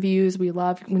leaving reviews. We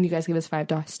love when you guys give us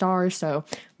 5 stars. So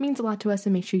it means a lot to us.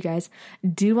 And make sure you guys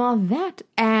do all that.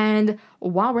 And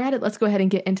while we're at it, let's go ahead and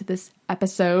get into this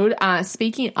episode.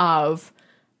 Speaking of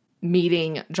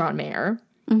meeting John Mayer,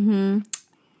 one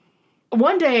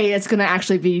day it's going to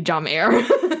actually be John Mayer.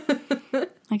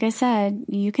 Like I said,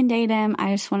 you can date him.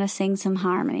 I just want to sing some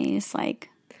harmonies.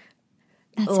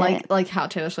 That's it. Like how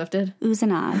Taylor Swift did. Oohs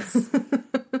and ahs.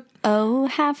 Oh,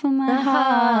 half of my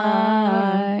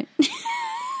heart.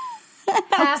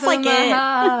 Half like of my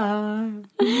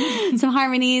heart. Some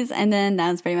harmonies, and then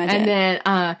that was pretty much it. And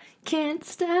then can't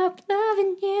stop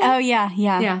loving you. Oh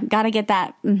yeah. Gotta get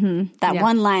that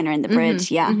one liner in the bridge.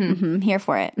 Here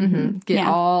for it. Get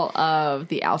all of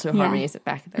the alto harmonies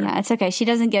back there. Yeah, it's okay. She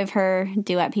doesn't give her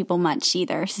duet people much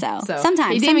either. So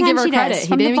he didn't even give her credit. He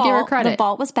didn't even give her credit. The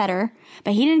vault was better,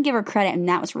 but he didn't give her credit, and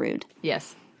that was rude.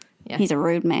 Yes. Yeah. He's a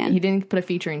rude man. He didn't put a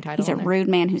featuring title. He's a rude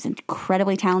man who's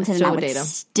incredibly talented, and I would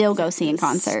still go see in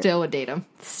concert. Still would date him.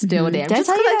 Still would date him.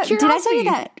 Did I tell you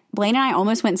that Blaine and I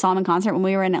almost went and saw him in concert when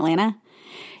we were in Atlanta?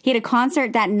 He had a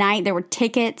concert that night. There were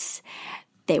tickets.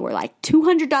 They were like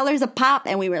 $200 a pop,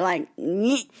 and we were like,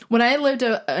 nyeh. When I lived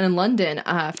in London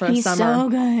for a summer, he's so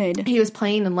good. He was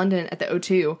playing in London at the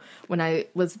O2 when I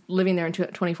was living there in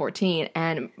 2014,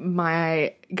 and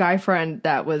my guy friend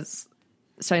that was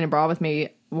studying abroad with me,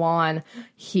 Juan,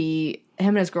 him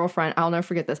and his girlfriend, I'll never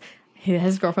forget this.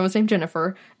 His girlfriend was named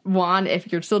Jennifer. Juan, if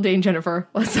you're still dating Jennifer,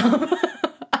 what's up?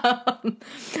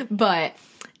 But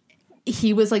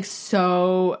he was like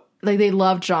they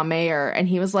loved John Mayer, and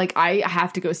he was like, I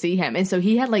have to go see him. And so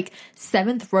he had like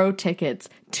 7th row tickets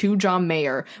to John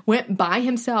Mayer, went by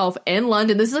himself in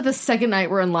London. This is like the second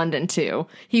night we're in London too.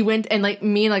 He went, and like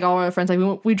me and like all our friends,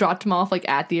 like we dropped him off like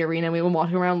at the arena. We went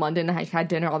walking around London and had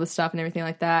dinner, all this stuff and everything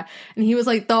like that. And he was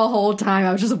like, the whole time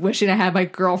I was just wishing I had my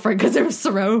girlfriend, because there were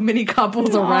so many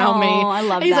couples around me. I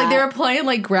love He's that. like, they were playing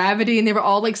like Gravity, and they were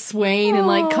all like swaying and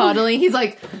like cuddling. He's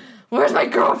like, where's my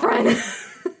girlfriend?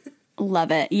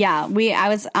 Love it. Yeah. I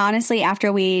was honestly,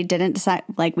 after we didn't decide,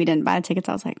 like we didn't buy the tickets,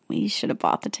 I was like, we should have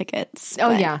bought the tickets.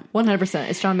 Oh yeah, 100%.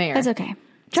 It's John Mayer. It's okay.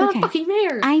 John fucking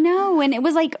Mayer. I know. And it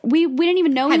was like, we didn't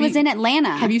even know he was in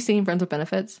Atlanta. Have you seen Friends with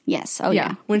Benefits? Yes. Oh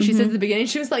yeah. When she said at the beginning,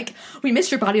 she was like, we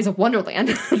missed your body as a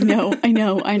wonderland. I know. John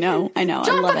I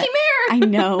love fucking it. Mayer. I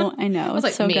know. I was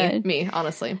like, so good. Me,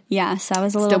 honestly. Yeah. So I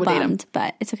was a little bummed,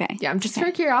 but it's okay. Yeah, I'm just for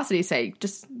curiosity's sake,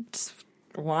 just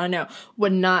want to know.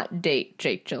 Would not date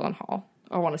Jake Gyllenhaal.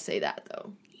 I want to say that,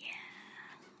 though.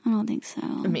 I don't think so.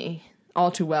 Me.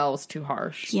 All Too Well is too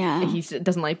harsh. Yeah. And he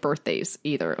doesn't like birthdays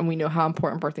either, and we know how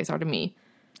important birthdays are to me.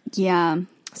 Yeah.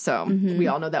 So we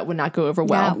all know that would not go over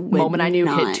well. The moment I knew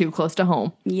hit too close to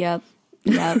home. Yep.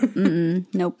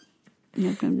 Nope.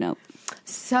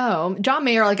 So John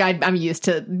Mayer, like I'm used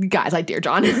to guys like Dear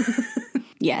John.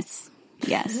 Yes.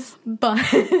 But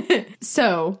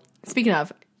so speaking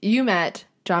of, you met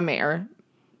John Mayer,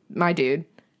 my dude,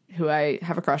 who I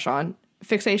have a crush on.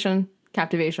 Fixation,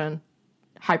 captivation,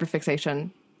 hyperfixation.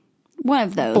 One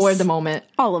of those. Boy of the moment.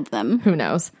 All of them. Who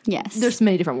knows? Yes. There's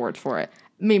many different words for it.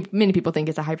 Many people think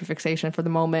it's a hyperfixation for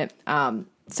the moment.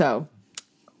 So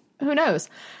who knows?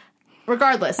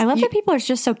 Regardless. I love that people are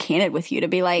just so candid with you to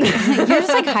be like, you're just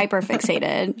like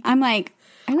hyperfixated. I'm like,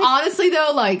 honestly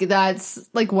though, like that's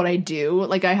like what I do.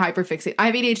 Like I hyperfixate. I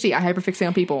have ADHD. I hyperfixate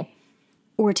on people.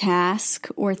 Or task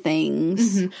or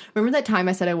things. Mm-hmm. Remember that time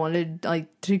I said I wanted like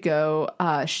to go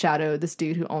shadow this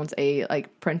dude who owns a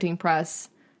like printing press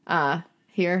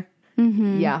here?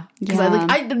 Mm-hmm. Yeah. Because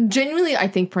I genuinely I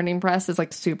think printing press is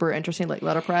like super interesting, like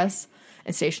letterpress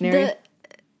and stationery.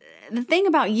 The thing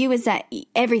about you is that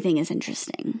everything is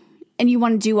interesting. And you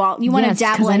want to do all, you want to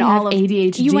dabble in all of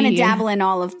ADHD. You want to dabble in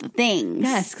all of the things.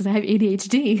 Yes, because I have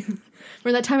ADHD.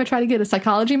 Remember that time I tried to get a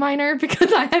psychology minor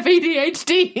because I have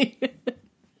ADHD?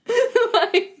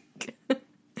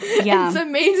 Yeah. It's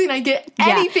amazing. I get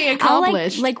anything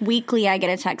accomplished. Like weekly, I get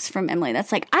a text from Emily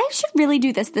that's like, I should really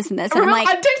do this, and I'm Remember, like,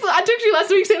 I texted you last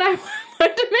week saying I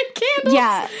wanted to make candles.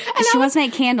 Yeah, and she wants to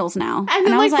make candles now. And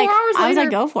then I was like 4 hours later, I was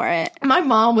like, go for it. My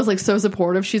mom was like so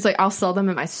supportive. She's like, I'll sell them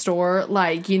in my store.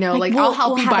 Like, you know, like I'll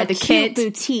help you buy the kit.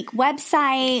 Boutique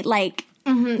website. Like,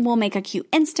 we'll make a cute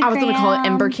Instagram. I was going to call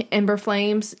it Ember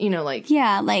Flames. You know, like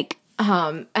like.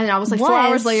 And I was like, 4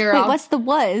 hours later. Wait, what's the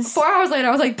was? 4 hours later,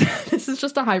 I was like, this is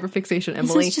just a hyperfixation,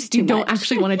 Emily. This is just too you don't much.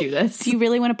 actually want to do this. Do you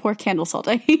really want to pour candles all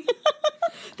day?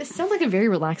 This sounds like a very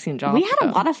relaxing job. We had a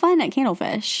lot of fun at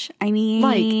Candlefish. I mean,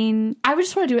 like, I would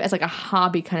just want to do it as like a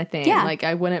hobby kind of thing. Yeah. Like,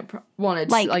 I wouldn't want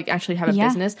to like actually have a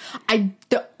business.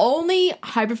 The only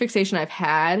hyperfixation I've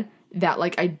had that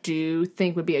like I do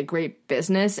think would be a great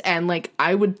business, and like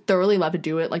I would thoroughly love to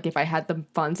do it. Like if I had the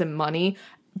funds and money.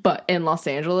 But in Los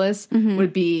Angeles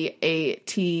would be a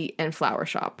tea and flower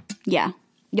shop. Yeah.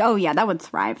 Oh, yeah, that would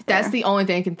thrive there. That's the only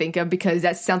thing I can think of because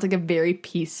that sounds like a very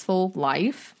peaceful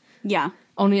life. Yeah.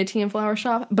 owning a tea and flower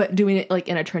shop, but doing it like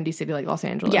in a trendy city like Los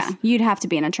Angeles. Yeah, you'd have to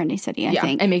be in a trendy city, I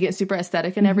think. And make it super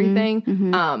aesthetic and everything.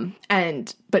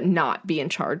 But not be in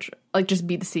charge. Like, just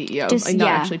be the CEO. Like, not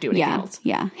actually do anything else.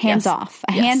 Yeah, hands off.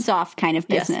 A hands off kind of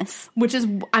business. Yes. Which is,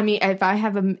 I mean, if I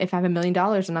have $1 million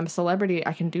and I'm a celebrity,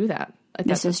 I can do that. Like,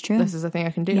 this is true. This is a thing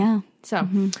I can do. Yeah. So,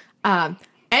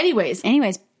 anyways,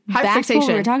 back to what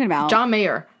we were talking about. John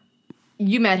Mayer,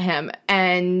 you met him,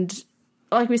 and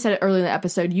like we said earlier in the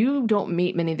episode, you don't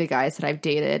meet many of the guys that I've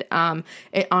dated.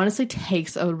 It honestly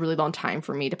takes a really long time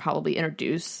for me to probably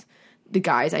introduce the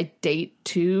guys I date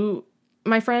to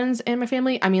my friends and my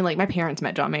family. I mean, like, my parents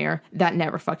met John Mayer. That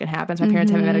never fucking happens. My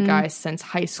parents haven't met a guy since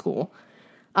high school.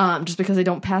 Just because they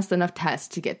don't pass enough tests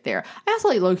to get there. I also,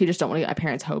 like, low-key just don't want to get my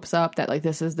parents' hopes up that, like,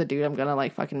 this is the dude I'm gonna,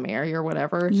 like, fucking marry or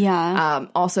whatever. Yeah.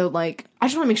 Also, like, I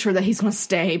just want to make sure that he's gonna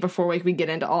stay before we get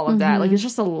into all of that. Like, it's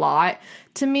just a lot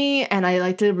to me, and I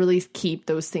like to really keep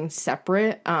those things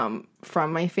separate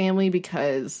from my family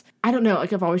because, I don't know,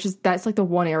 like, I've always just, that's, like, the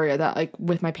one area that, like,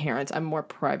 with my parents, I'm more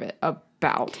private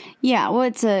about. Yeah, well,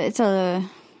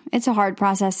 it's a hard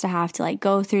process to have to, like,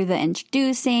 go through the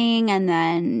introducing and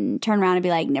then turn around and be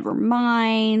like, never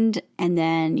mind. And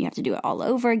then you have to do it all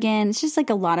over again. It's just, like,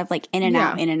 a lot of, like, in and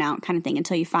out kind of thing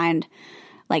until you find,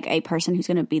 like, a person who's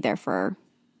going to be there for,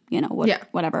 you know,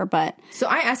 whatever. But so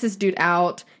I asked this dude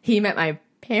out. He met my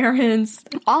parents.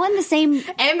 all in the same...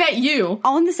 And met you.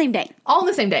 All in the same day. All in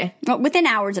the same day. Within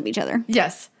hours of each other.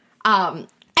 Yes.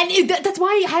 And that's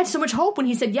why I had so much hope when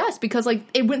he said yes, because, like,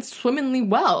 it went swimmingly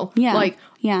well. Yeah. Like,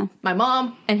 yeah. My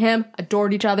mom and him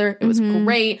adored each other. It was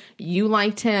great. You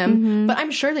liked him. But I'm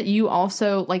sure that you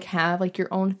also, like, have, like, your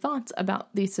own thoughts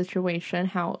about the situation,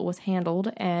 how it was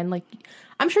handled. And, like,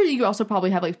 I'm sure that you also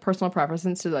probably have, like, personal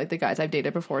preferences to, like, the guys I've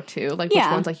dated before, too. Like, which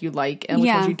ones, like, you like and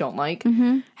which ones you don't like.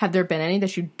 Have there been any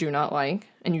that you do not like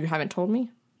and you haven't told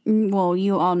me? Well,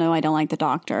 you all know I don't like the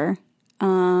doctor.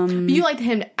 You liked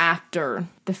him after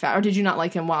the fact, or did you not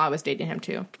like him while I was dating him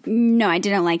too? No, I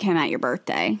didn't like him at your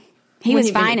birthday. He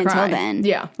was fine until then.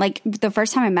 Yeah. Like, the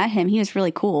first time I met him, he was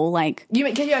really cool. Like, because you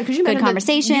met good him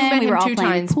conversation. We were all two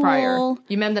playing times pool. prior.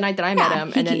 You met him the night that I met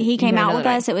him, and then he came out with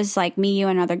night. us. It was like me, you,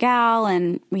 and another gal,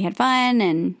 and we had fun,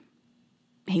 and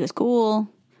he was cool.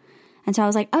 And so I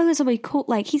was like, oh, this will be cool.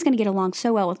 Like, he's going to get along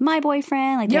so well with my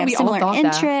boyfriend. Like, they have similar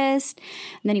interests.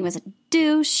 And then he was a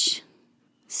douche.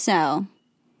 So,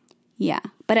 yeah.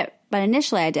 But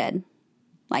initially I did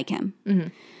like him.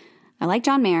 I like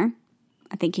John Mayer.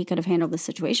 I think he could have handled the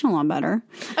situation a lot better.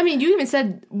 I mean, you even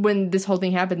said when this whole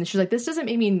thing happened, she's like, this doesn't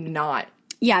make me not.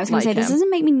 Yeah, I was going to say, this doesn't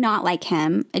make me not like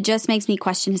him. It just makes me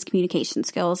question his communication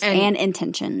skills and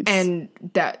intentions. And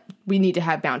that we need to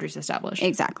have boundaries established.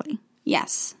 Exactly.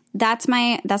 Yes. That's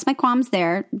my qualms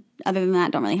there. Other than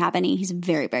that, don't really have any. He's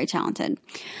very, very talented.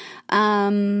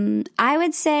 I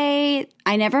would say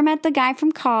I never met the guy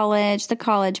from college, the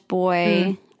college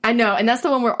boy. I know, and that's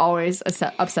the one we're always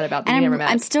upset about that we never met.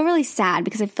 I'm still really sad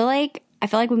because I feel like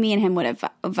when me and him would have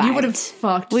vibed. You would have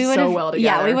fucked so well together.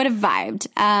 Yeah, we would have vibed.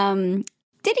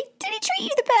 Did he treat you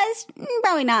the best?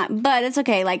 Probably not, but it's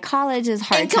okay. Like, college is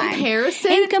hard time.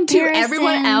 In comparison to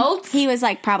everyone else, he was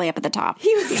like probably up at the top.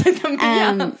 He was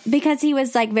like, because he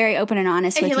was like very open and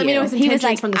honest with you. Let me know his intentions he was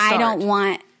like, from the start. I don't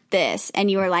want this, and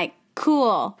you were like,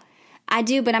 cool. I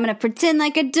do, but I'm going to pretend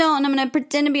like I don't, and I'm going to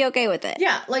pretend to be okay with it.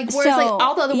 Yeah, like, whereas, like,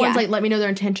 all the other ones, like, let me know their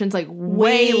intentions, like,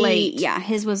 way late. Yeah,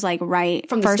 his was, like, right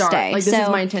from the first start. day. Like, this is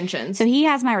my intentions. So he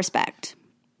has my respect.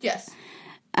 Yes.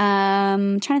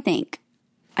 Trying to think.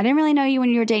 I didn't really know you when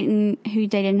you were dating, who you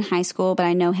dated in high school, but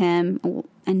I know him,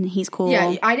 and he's cool.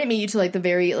 Yeah, I didn't meet you till, like, the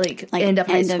very, like end of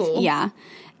high school. Yeah.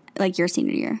 Like, your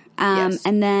senior year. Yes.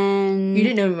 And then... You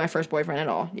didn't know my first boyfriend at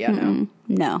all. Yeah, no.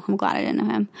 No, I'm glad I didn't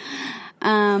know him.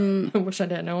 I wish I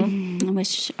didn't know him. I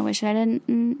wish I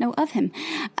didn't know of him.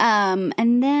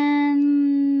 And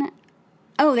then...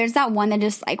 Oh, there's that one that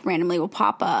just, like, randomly will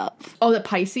pop up. Oh, the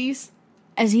Pisces?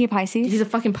 Is he a Pisces? He's a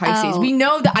fucking Pisces. We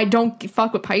know that I don't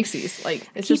fuck with Pisces. Like,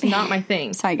 it's just not my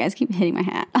thing. Sorry, guys. Keep hitting my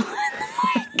hat.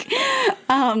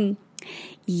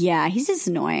 Yeah, he's just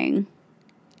annoying.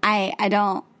 I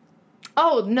don't...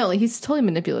 Oh, no, like, he's totally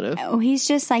manipulative. Oh, he's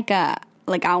just like I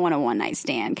want a one-night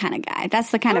stand kind of guy.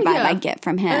 That's the kind of vibe I get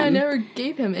from him. And I never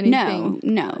gave him anything.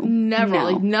 No. Never. No,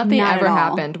 like, nothing ever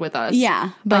happened with us.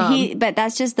 Yeah, but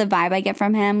that's just the vibe I get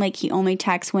from him. Like, he only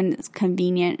texts when it's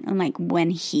convenient and, like, when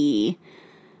he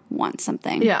wants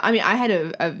something. Yeah, I mean, I had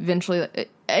to eventually...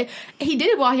 he did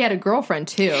it while he had a girlfriend,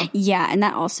 too. Yeah, and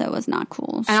that also was not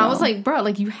cool. And I was like, bro,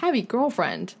 like, you have a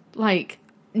girlfriend. Like...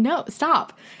 No,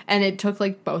 stop. And it took,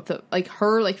 like, both of, like,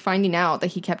 her, like, finding out that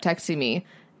he kept texting me,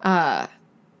 and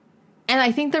And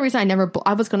I think the reason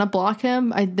I was going to block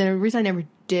him, the reason I never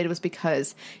did was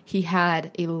because he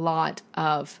had a lot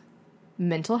of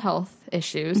mental health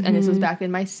issues. And this was back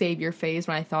in my savior phase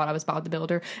when I thought I was Bob the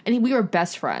Builder. And we were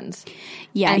best friends.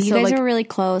 Yeah, and you so, guys are really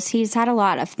close. He's had a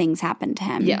lot of things happen to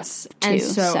him. Yes. Too, and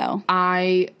so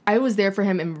I was there for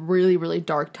him in really, really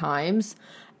dark times.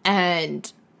 And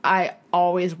I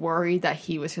always worried that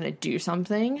he was going to do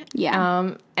something.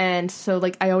 Yeah. And so,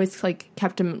 like, I always, like,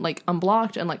 kept him, like,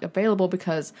 unblocked and, like, available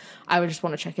because I would just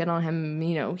want to check in on him.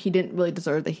 You know, he didn't really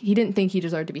he didn't think he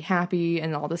deserved to be happy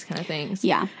and all this kind of things.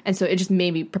 Yeah. And so it just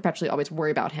made me perpetually always worry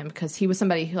about him because he was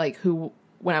somebody, who,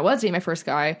 when I was dating my first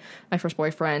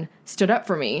boyfriend, stood up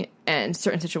for me in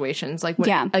certain situations. Like,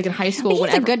 like in high school, but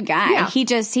he's a good guy. Yeah.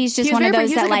 He's just one of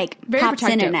those that, like, pops protective.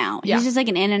 in and out. Yeah. He's just, like,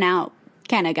 an in and out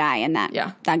kind of guy, and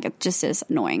that just is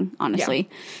annoying, honestly.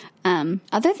 Yeah.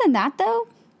 Other than that, though,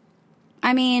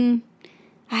 I mean,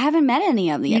 I haven't met any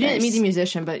of the others. You didn't meet the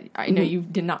musician, but I know you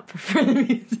did not prefer the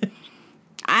musician.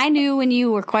 I knew when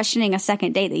you were questioning a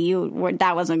second date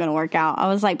that wasn't going to work out. I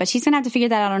was like, but she's going to have to figure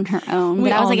that out on her own.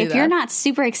 But I was like, if you're not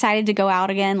super excited to go out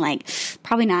again, like,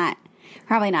 probably not it.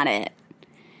 Probably not it.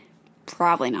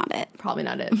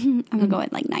 I'm going to go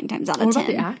at like 9 times out of 10. What about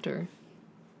the actor?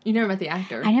 You never met the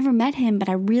actor. I never met him, but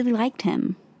I really liked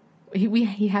him.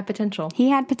 He had potential. He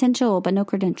had potential, but no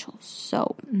credentials.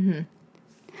 So,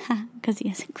 because he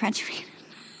hasn't graduated.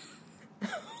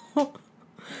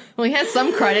 Well, he has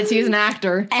some credits. He's an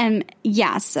actor. And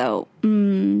yeah, so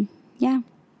he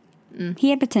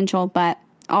had potential, but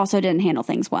also didn't handle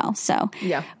things well. So,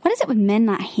 what is it with men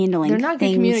not handling? They're not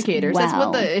good communicators. Well? That's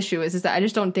what the issue is. Is that I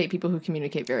just don't date people who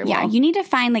communicate very well. Yeah, you need to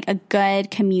find like a good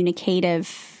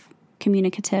communicative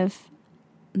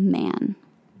man.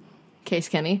 Case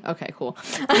Kenny. Okay, cool.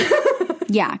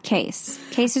 Yeah, Case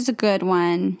is a good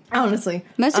one. Honestly,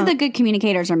 most of the good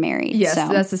communicators are married. Yes, so.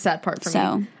 that's the sad part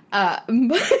for me. But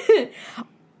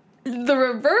the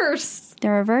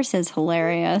reverse is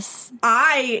hilarious.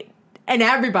 And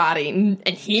everybody, and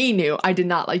he knew I did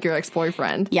not like your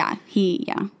ex-boyfriend. Yeah.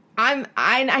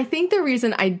 I think the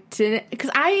reason I didn't, because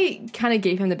I kind of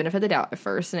gave him the benefit of the doubt at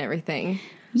first and everything.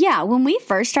 Yeah, when we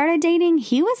first started dating,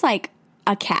 he was like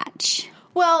a catch.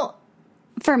 Well,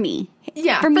 for me.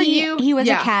 Yeah, for me, you, he was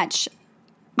a catch.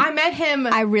 I met him.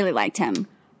 I really liked him.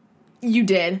 You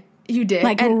did.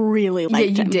 Like, really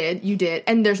liked him. You did.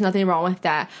 And there's nothing wrong with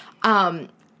that.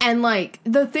 And, like,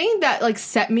 the thing that, like,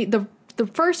 set me, the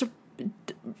first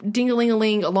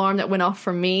ding-a-ling-a-ling alarm that went off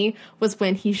for me was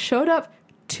when he showed up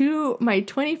to my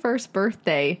 21st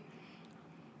birthday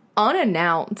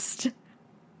unannounced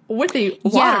with a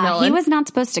watermelon. Yeah, he was not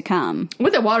supposed to come.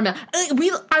 With a watermelon.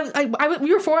 We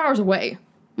were 4 hours away.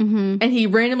 Mm-hmm. And he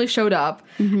randomly showed up.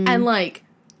 Mm-hmm. And, like,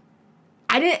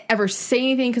 I didn't ever say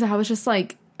anything because I was just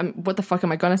like, what the fuck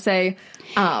am I going to say?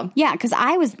 Yeah, because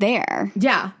I was there.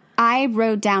 Yeah. I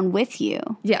rode down with you.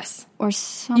 Yes. Or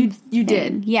something. You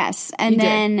did. Yes. And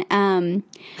then...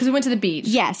 because we went to the beach.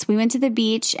 Yes, we went to the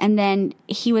beach, and then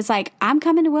he was like, I'm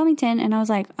coming to Wilmington. And I was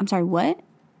like, I'm sorry, what?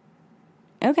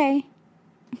 Okay.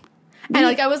 And,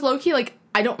 like, I was low-key, like,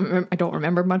 I don't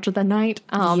remember much of that night.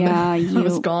 I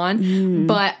was gone.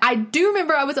 But I do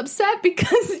remember I was upset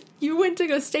because you went to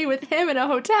go stay with him in a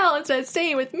hotel instead of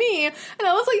staying with me. And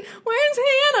I was like, where's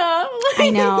Hannah?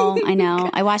 I know.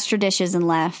 I washed her dishes and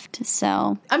left,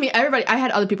 so. I mean, I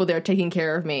had other people there taking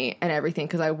care of me and everything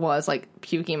because I was, like,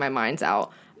 puking my minds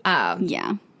out.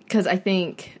 Yeah. Because I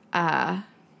think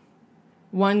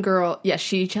one girl,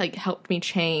 she, like, helped me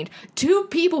change. 2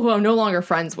 people who I'm no longer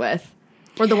friends with.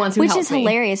 Or the ones who helped me. Which is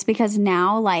hilarious because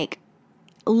now, like,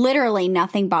 literally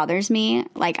nothing bothers me.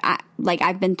 Like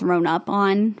I've been thrown up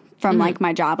on from like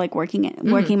my job, like working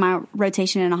my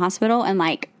rotation in a hospital, and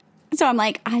like, so I'm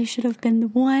like, I should have been the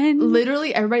one.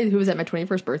 Literally everybody who was at my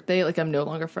 21st birthday, like, I'm no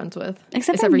longer friends with,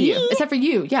 except for me. Except for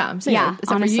you. Yeah, I'm saying. Yeah,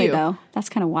 except honestly, for you. though, that's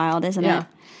kind of wild, isn't it?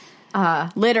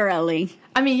 Literally.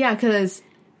 I mean, yeah, because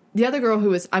the other girl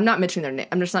who was, I'm not mentioning their name.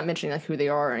 I'm just not mentioning, like, who they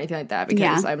are or anything like that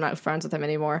because I'm not friends with them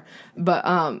anymore. But,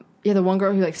 the one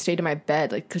girl who, like, stayed in my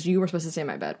bed, like, because you were supposed to stay in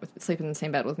my bed, sleep in the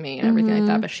same bed with me and everything like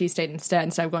that. But she stayed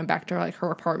instead of going back to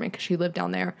her apartment because she lived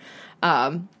down there,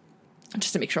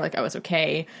 just to make sure, like, I was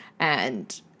okay.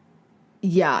 And,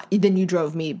 yeah, then you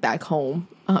drove me back home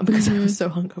because I was so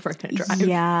hungover I couldn't drive.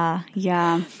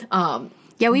 Yeah.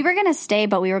 We were going to stay,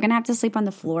 but we were going to have to sleep on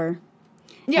the floor.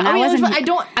 Yeah, I mean,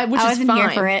 I wasn't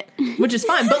here for it. Which is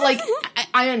fine. But, like,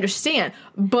 I understand,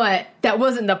 but that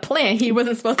wasn't the plan. He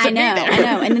wasn't supposed to be there. I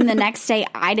know. And then the next day,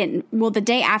 the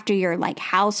day after your like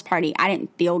house party, I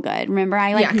didn't feel good. Remember,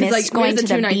 I missed going to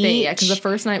the beach. Thing. Yeah, because the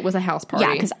first night was a house party.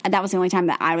 Yeah, because that was the only time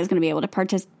that I was going to be able to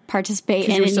participate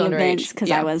in any events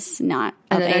because I was not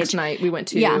and of the age. Next night, we went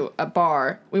to a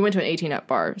bar. We went to an 18-up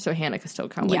bar, so Hannah could still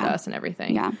come with us and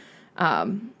everything. Yeah.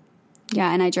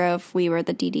 And I drove. We were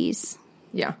the DDs.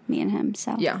 Yeah. Me and him,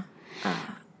 so. Yeah.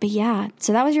 But yeah,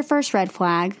 so that was your first red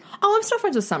flag. Oh, I'm still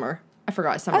friends with Summer. I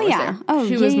forgot Summer was there. Oh,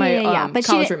 she was my but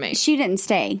college roommate. She didn't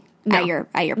stay at your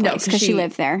place because she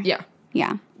lived there. Yeah.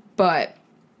 Yeah. But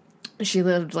she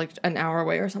lived like an hour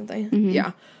away or something. Mm-hmm.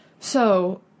 Yeah.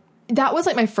 So that was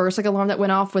like my first like alarm that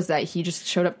went off was that he just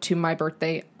showed up to my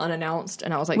birthday unannounced,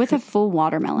 and I was like, with a full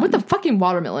watermelon. With a fucking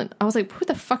watermelon. I was like, who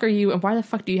the fuck are you, and why the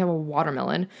fuck do you have a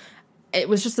watermelon? It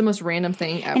was just the most random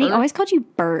thing ever. And he always called you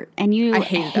Bert, and you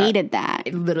hated that.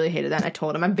 I literally hated that. And I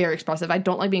told him I'm very expressive. I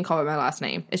don't like being called by my last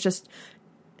name. It's just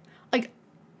like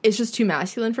it's just too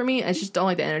masculine for me. I just don't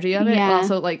like the energy of it. Yeah. And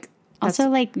also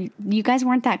like you guys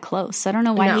weren't that close. So I don't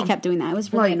know why he kept doing that. It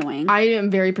was really annoying. I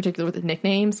am very particular with the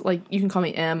nicknames. Like you can call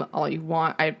me M all you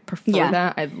want. I prefer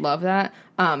that. I love that.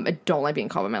 I don't like being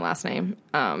called by my last name.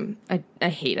 I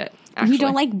hate it. Actually. You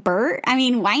don't like Bert? I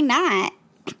mean, why not?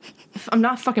 I'm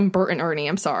not fucking Bert and Ernie.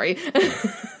 I'm sorry. I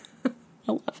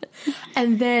love it.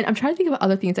 And then I'm trying to think of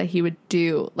other things that he would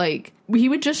do. Like he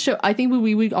would just show. I think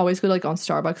we would always go like on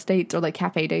Starbucks dates or like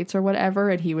cafe dates or whatever,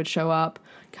 and he would show up,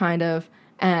 kind of.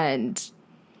 And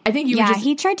I think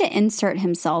he tried to insert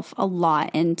himself a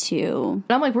lot into. And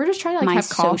I'm like, we're just trying to like have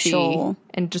coffee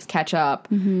and just catch up.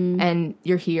 Mm-hmm. And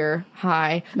you're here.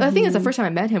 Hi. Mm-hmm. The thing is, the first time I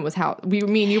met him was how me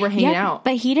and you were hanging out.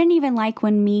 But he didn't even like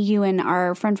when me, you, and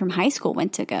our friend from high school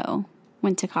went to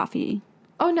coffee.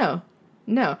 Oh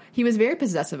no, he was very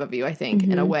possessive of you. I think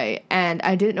in a way, and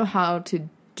I didn't know how to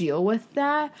deal with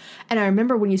that. And I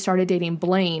remember when you started dating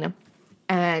Blaine,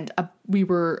 and I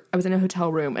was in a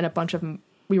hotel room, and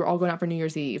we were all going out for New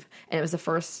Year's Eve, and it was the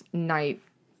first night.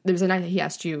 There was a night that he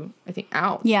asked you, I think,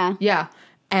 out. Yeah. Yeah.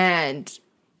 And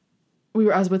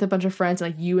I was with a bunch of friends,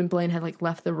 and like you and Blaine had like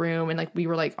left the room, and like we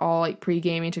were like all like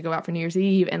pre-gaming to go out for New Year's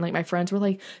Eve, and like my friends were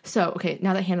like, so okay,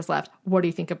 now that Hannah's left, what do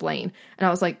you think of Blaine? And I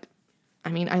was like, I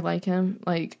mean, I like him.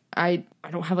 Like I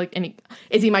don't have like any.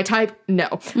 Is he my type? No.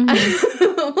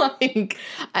 Mm-hmm. Like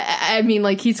I mean,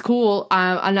 like he's cool.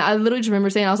 And I literally just remember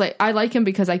saying, I was like, I like him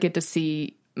because I get to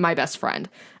see my best friend.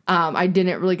 I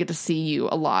didn't really get to see you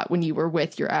a lot when you were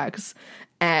with your ex,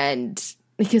 and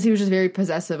because he was just very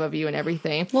possessive of you and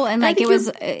everything. Well, and like it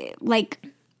was like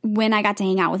when I got to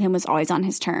hang out with him was always on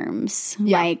his terms,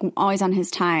 like always on his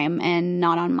time and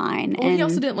not on mine. Well, and he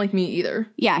also didn't like me either.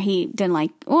 Yeah, he didn't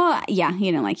like. Well, yeah, he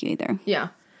didn't like you either. Yeah.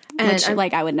 And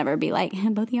I would never be like,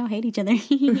 both of y'all hate each other.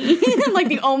 I'm like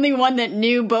the only one that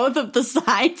knew both of the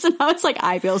sides. And I was like,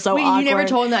 I feel so awkward. You never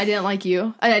told him that I didn't like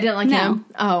you? I didn't like him?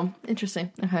 Oh, interesting.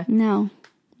 Okay. No.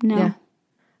 Yeah.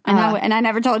 And I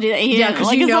never told you that he didn't.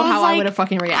 Because you know how I would have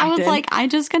fucking reacted. I was like, I'm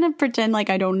just going to pretend like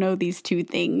I don't know these two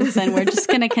things. And we're just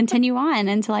going to continue on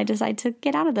until I decide to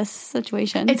get out of this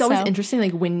situation. It's always interesting,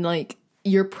 like when like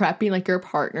you're prepping like your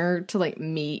partner to like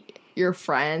meet your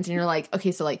friends, and you're like,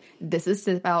 okay, so like this is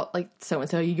about like so and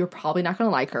so, you're probably not gonna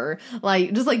like her,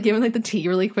 like just like giving like the tea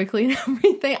really quickly and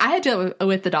everything. I had to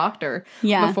with the doctor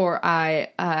before I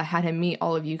had him meet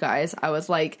all of you guys. I was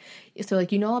like, so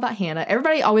like, you know all about Hannah.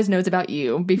 Everybody always knows about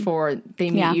you before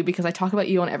they meet you, because I talk about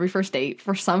you on every first date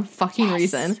for some fucking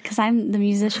reason. Because I'm the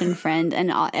musician friend,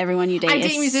 and everyone you date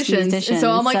is musicians. So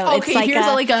I'm like, okay,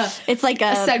 it's like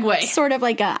a segue, sort of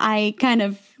like I kind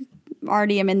of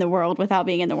already am in the world without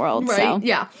being in the world, right? So.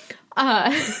 Yeah.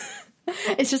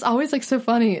 It's just always like so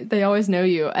funny. They always know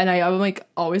you, and I'm like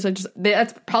always like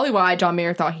that's probably why John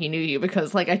Mayer thought he knew you,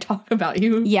 because like I talk about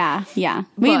you. Yeah.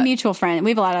 We have mutual friends. We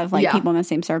have a lot of like people in the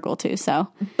same circle too. So,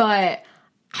 but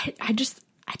I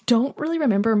don't really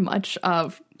remember much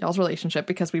of y'all's relationship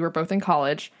because we were both in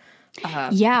college.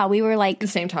 We were like the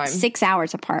same time, 6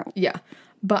 hours apart. Yeah,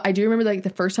 but I do remember like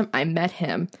the first time I met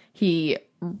him, we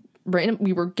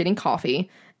were getting coffee,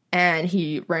 and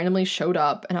he randomly showed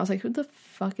up, and I was like, who the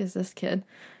fuck is this kid?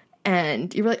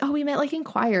 And you were like, oh, we met like in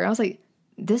choir. I was like,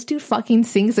 this dude fucking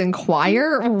sings in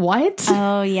choir? What?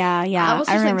 Oh, yeah. I was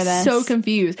just like so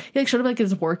confused. He like showed up like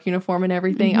his work uniform and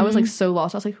everything. I was like so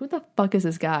lost. I was like, who the fuck is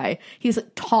this guy? He's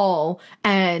like, tall,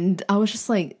 and I was just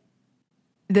like,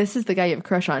 this is the guy you have a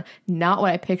crush on. Not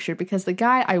what I pictured, because the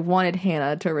guy I wanted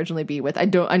Hannah to originally be with, I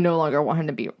no longer want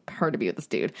her to be with this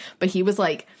dude. But he was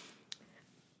like,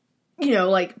 you know,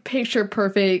 like picture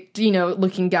perfect, you know,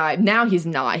 looking guy. Now he's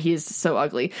not. He's so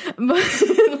ugly. But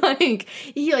like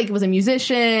he like was a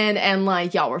musician and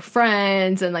like y'all were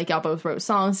friends and like y'all both wrote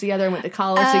songs together and went to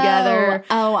college together.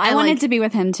 Oh, I and, wanted like, to be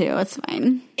with him too. It's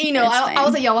fine. You know, I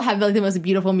was like, y'all will have like the most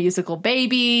beautiful musical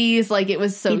babies. Like it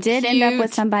was so He did cute. end up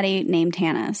with somebody named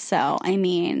Hannah. So, I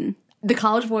mean. The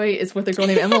college boy is with a girl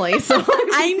named Emily. So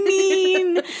I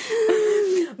mean.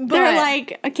 They're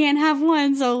like, I can't have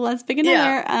one, so let's pick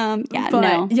another.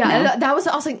 No. That was,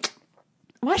 I was like,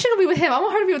 why should I be with him? I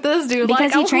want her to be with this dude.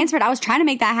 Because like, he transferred. I was trying to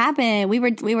make that happen. We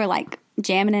were like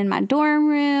jamming in my dorm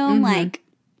room, like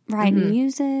writing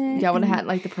music. Yeah, I would have had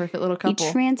like the perfect little couple.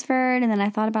 He transferred, and then I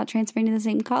thought about transferring to the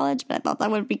same college, but I thought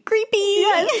that would be creepy.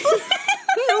 Yes.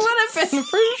 It would have been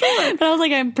for sure. But I was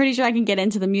like, I'm pretty sure I can get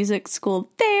into the music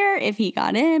school there if he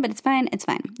got in, but it's fine. It's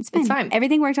fine. It's fine. It's fine.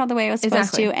 Everything worked out the way it was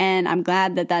supposed to, and I'm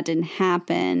glad that didn't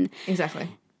happen. Exactly.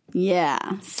 Yeah.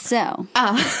 So.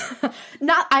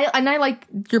 I like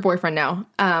your boyfriend now.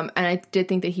 And I did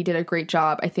think that he did a great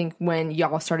job. I think when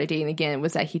y'all started dating again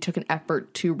was that he took an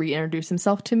effort to reintroduce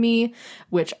himself to me,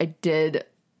 which I did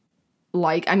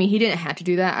like. I mean, he didn't have to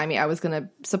do that. I mean, I was going to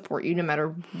support you no matter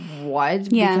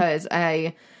what. Yeah. Because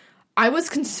I was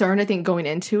concerned, I think, going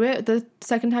into it the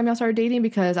second time y'all started dating,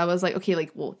 because I was like, okay,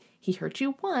 like, well, he hurt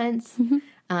you once.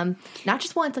 Not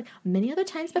just once, like many other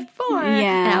times before.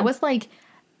 Yeah. And I was like,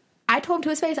 I told him to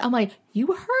his face, I'm like,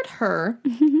 you hurt her.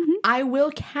 I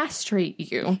will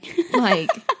castrate you. Like,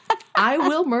 I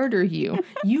will murder you.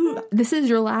 This is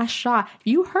your last shot.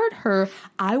 You hurt her.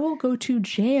 I will go to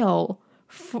jail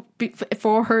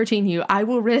for hurting you. I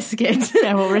will risk it.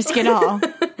 I will risk it all.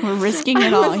 We're risking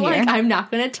it all here. Like, I'm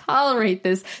not going to tolerate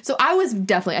this. So I was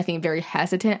definitely, I think, very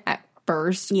hesitant at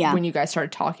first when you guys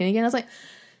started talking again. I was like,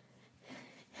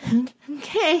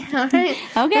 okay, all right.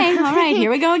 Okay, all right,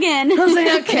 here we go again. I was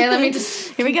like, okay, let me just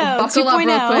here we go. Buckle up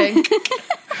real quick.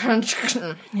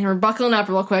 We're buckling up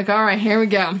real quick. All right, here we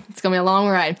go. It's gonna be a long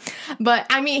ride. But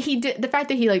I mean, he did the fact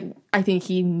that he I think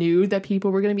he knew that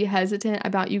people were gonna be hesitant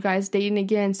about you guys dating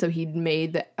again, so he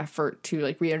made the effort to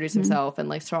like reintroduce himself and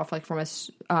like start off like from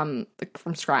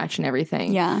from scratch and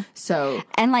everything. Yeah. So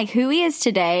and like who he is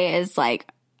today is like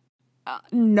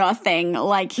nothing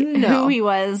like who he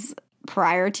was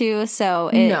prior to, so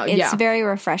it's very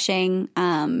refreshing.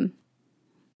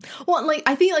 Well, like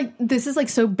I think like this is like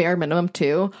so bare minimum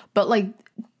too, but like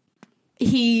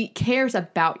he cares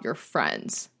about your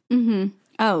friends.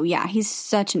 Oh yeah, he's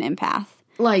such an empath.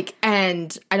 Like,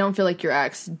 and I don't feel like your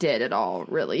ex did at all.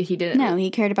 Really, he didn't. No, he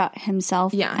cared about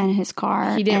himself and his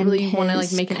car. He didn't and really want to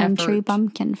like make an country effort.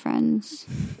 bumpkin friends.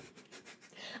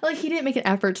 Like he didn't make an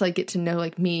effort to like get to know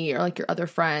like me or like your other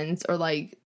friends or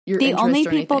like. The only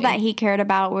people that he cared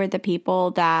about were the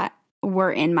people that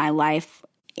were in my life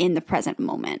in the present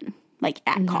moment, like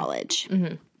at college.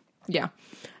 Yeah.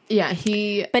 Yeah.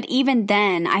 But even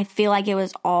then, I feel like it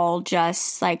was all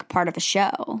just like part of a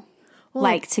show. Well,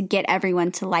 like to get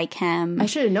everyone to like him. I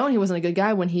should have known he wasn't a good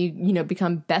guy when he,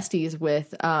 become besties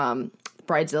with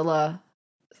Bridezilla's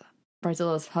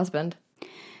husband.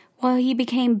 Well, he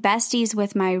became besties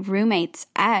with my roommate's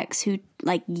ex who,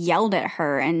 like, yelled at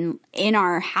her and in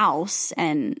our house.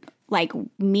 And, like,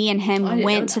 me and him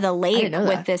went to the lake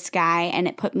with this guy. And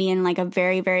it put me in, like, a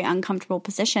very, very uncomfortable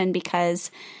position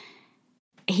because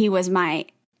he was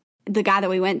the guy that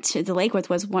we went to the lake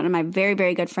with was one of my very,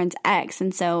 very good friend's ex.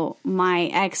 And so my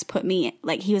ex put me,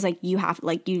 like, he was like, you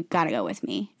got to go with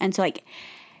me. And so, like,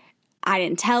 I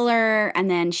didn't tell her. And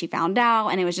then she found out.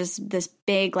 And it was just this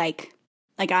big, like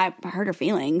I hurt her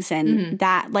feelings, and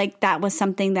that was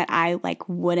something that I like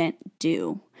wouldn't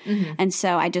do. And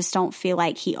so I just don't feel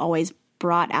like he always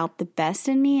brought out the best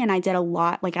in me. And I did a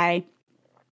lot. Like I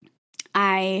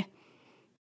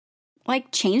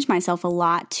like changed myself a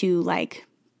lot to like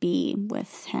be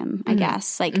with him, I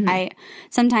guess. Like I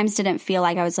sometimes didn't feel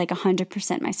like I was like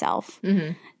 100% myself.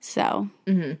 So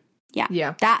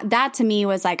yeah. That to me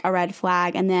was like a red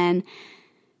flag. And then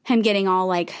him getting all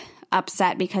like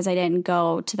upset because I didn't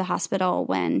go to the hospital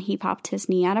when he popped his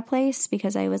knee out of place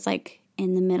because I was like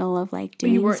in the middle of like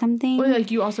doing something. Well, like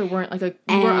you also weren't like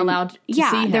you weren't allowed to see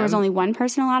him. There was only one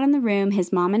person allowed in the room.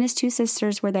 His mom and his two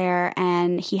sisters were there,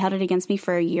 and he held it against me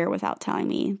for a year without telling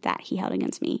me that he held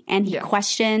against me. And he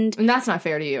questioned, and that's not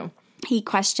fair to you. He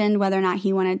questioned whether or not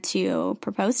he wanted to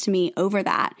propose to me over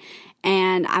that.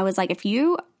 And I was like, if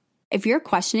you're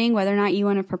questioning whether or not you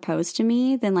want to propose to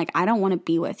me, then like I don't want to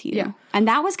be with you. Yeah. And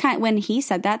that was kind of when he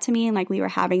said that to me, and like we were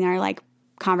having our like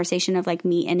conversation of like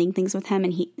me ending things with him,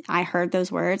 and I heard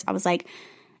those words. I was like,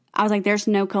 there's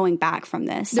no going back from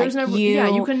this. There's like,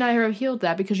 you could not have healed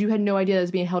that because you had no idea that it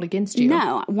was being held against you.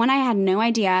 No, one, I had no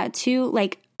idea. Two,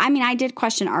 like I mean, I did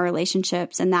question our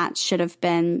relationships, and that should have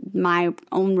been my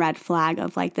own red flag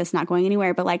of like this not going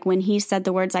anywhere. But like when he said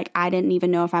the words like, I didn't even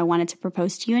know if I wanted to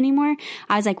propose to you anymore,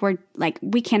 I was like,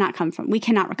 we cannot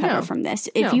recover from this.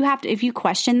 If you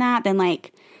question that, then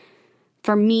like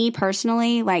for me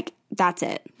personally, like that's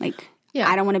it. Like,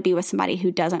 I don't want to be with somebody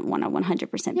who doesn't want to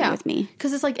 100% be with me.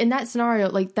 Because it's like in that scenario,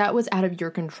 like that was out of your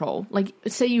control. Like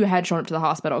say you had shown up to the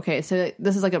hospital. Okay, so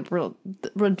this is like a real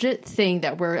legit thing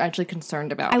that we're actually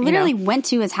concerned about. I literally went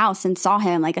to his house and saw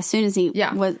him like as soon as he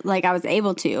was like I was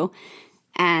able to.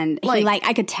 And he like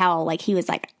I could tell like he was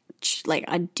like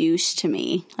a douche to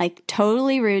me, like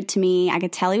totally rude to me. I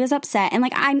could tell he was upset. And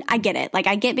like I get it. Like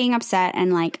I get being upset,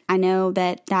 and like I know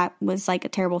that was like a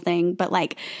terrible thing, but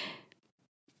like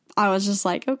I was just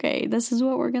like, okay, this is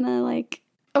what we're gonna like.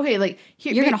 Okay, like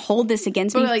you're gonna hold this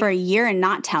against me for a year and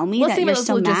not tell me that you're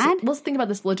still mad. Let's think about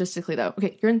this logistically, though.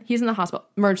 Okay, he's in the hospital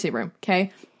emergency room. Okay,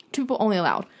 2 people only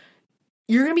allowed.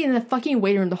 You're gonna be in the fucking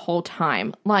waiting room the whole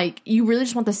time. Like you really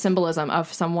just want the symbolism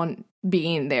of someone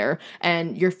being there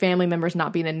and your family members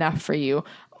not being enough for you.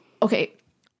 Okay,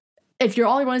 if you're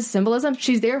all you want is symbolism,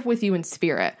 she's there with you in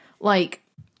spirit. Like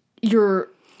you're.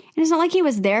 And it's not like he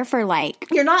was there for like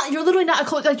you're literally not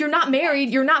like you're not married,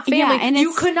 you're not family, and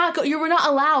you could not go, you were not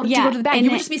allowed to go to the back. You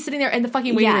would just be sitting there in the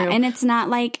fucking waiting room. And it's not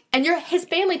like, and his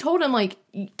family told him like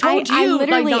I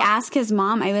literally asked his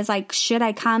mom, I was like, should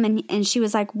I come? And she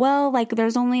was like, well, like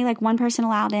there's only like one person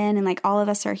allowed in, and like all of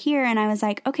us are here. And I was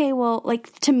like, okay, well,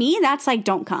 like to me that's like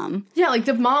don't come. Yeah, like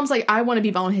the mom's like, I want to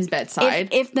be on his bedside.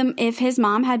 If his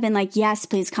mom had been like, yes,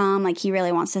 please come, like he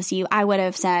really wants to see you, I would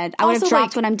have said, I would have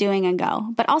dropped what I'm doing and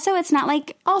go. But also it's not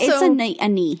like it's a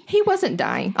knee. He wasn't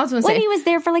dying. I was gonna say he was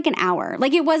there for like an hour.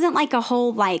 Like it wasn't like a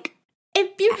whole like if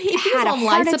he had a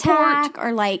heart attack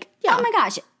or like oh my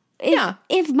gosh.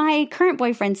 If my current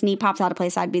boyfriend's knee pops out of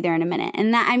place, I'd be there in a minute.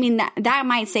 And that, I mean, that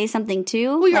might say something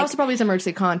too. Well, you're also probably his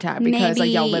emergency contact because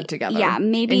like y'all live together. Yeah,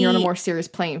 maybe. And you're on a more serious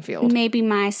playing field. Maybe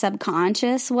my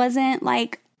subconscious wasn't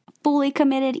like fully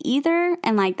committed either.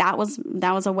 And like that was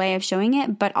a way of showing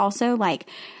it. But also like,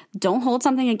 don't hold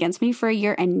something against me for a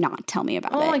year and not tell me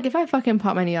about it. Like if I fucking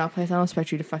pop my knee out of place, I don't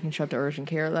expect you to fucking show up to urgent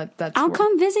care. I'll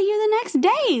come visit you the next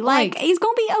day. Like he's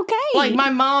gonna be okay. Like my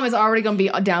mom is already gonna be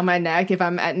down my neck if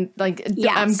I'm at like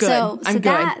I'm good. So I'm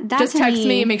good. Just text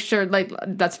me and make sure like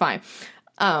that's fine.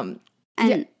 So I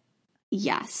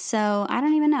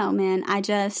don't even know, man.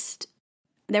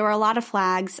 There were a lot of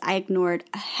flags. I ignored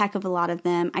a heck of a lot of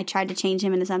them. I tried to change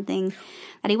him into something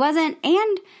that he wasn't,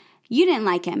 and you didn't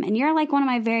like him, and you're like one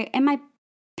of and my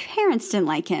parents didn't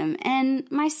like him, and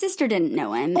my sister didn't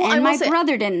know him, and my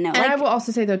brother didn't know. And I will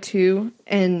also say though too,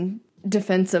 in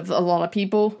defense of a lot of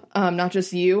people, not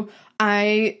just you,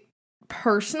 I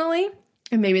personally,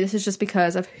 and maybe this is just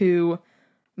because of who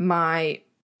my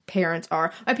parents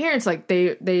are. My parents like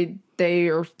they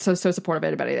are so supportive of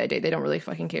anybody that I date. They don't really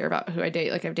fucking care about who I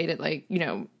date. Like I've dated like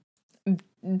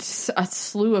a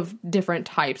slew of different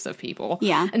types of people.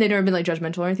 Yeah. And they've never been like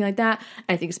judgmental or anything like that.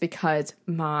 I think it's because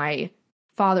my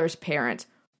father's parents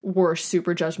were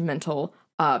super judgmental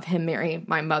of him marrying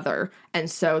my mother. And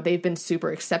so they've been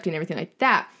super accepting, everything like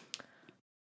that.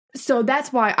 So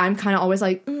that's why I'm kind of always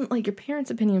like your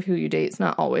parents' opinion of who you date is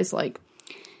not always like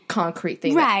concrete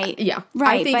thing. Right.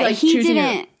 I think but like he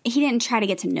didn't try to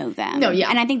get to know them. No, yeah.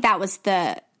 And I think that was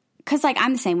because, like,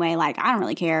 I'm the same way. Like, I don't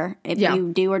really care if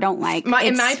you do or don't like. In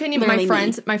my opinion,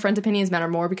 my friends' opinions matter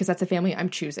more because that's the family I'm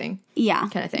choosing. Yeah,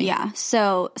 kind of thing. Yeah.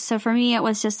 So for me, it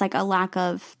was just like a lack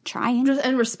of trying,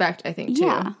 and respect. I think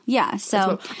too. Yeah.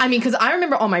 So because I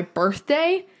remember on my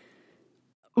birthday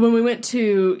when we went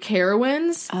to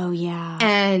Carowinds. Oh yeah.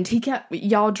 And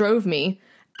y'all drove me.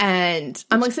 And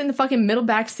I'm like sitting in the fucking middle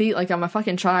back seat like I'm a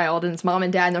fucking child, and it's mom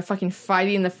and dad, and they're fucking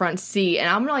fighting in the front seat. And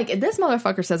I'm like, if this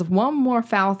motherfucker says one more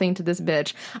foul thing to this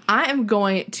bitch, I am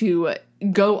going to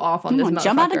go off on this motherfucker.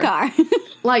 Jump out the car.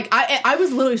 Like, I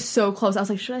was literally so close. I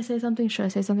was like, should I say something?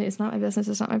 It's not my business.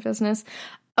 It's not my business.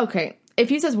 Okay. If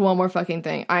he says one more fucking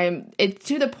thing, it's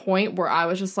to the point where I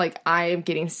was just like, I am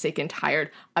getting sick and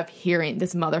tired of hearing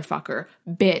this motherfucker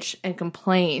bitch and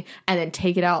complain and then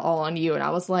take it out all on you. And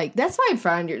I was like, that's my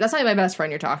friend. That's not my best friend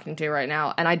you're talking to right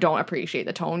now. And I don't appreciate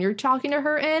the tone you're talking to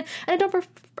her in. And I don't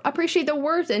appreciate the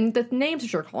words and the names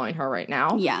that you're calling her right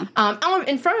now. Yeah.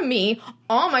 In front of me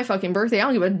on my fucking birthday. I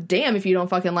don't give a damn if you don't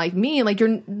fucking like me. Like,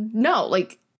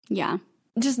 yeah.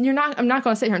 Just, I'm not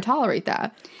going to sit here and tolerate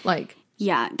that. Like,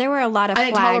 yeah, there were a lot of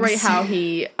flags. I didn't tolerate how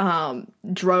he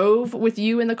drove with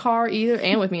you in the car either,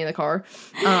 and with me in the car.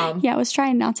 I was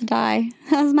trying not to die.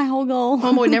 That was my whole goal.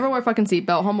 Homeboy never wore a fucking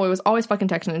seatbelt. Homeboy was always fucking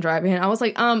texting and driving. And I was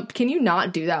like, can you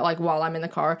not do that, like, while I'm in the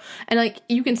car? And, like,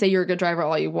 you can say you're a good driver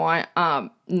all you want.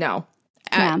 no.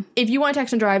 Yeah. If you want to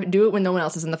text and drive, do it when no one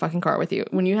else is in the fucking car with you.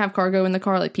 When you have cargo in the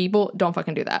car, like people, don't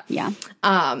fucking do that. Yeah.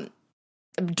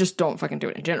 Just don't fucking do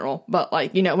it in general. But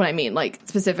like, you know what I mean? Like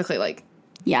specifically, like,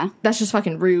 Yeah. that's just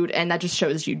fucking rude, and that just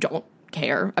shows you don't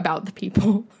care about the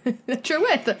people that you're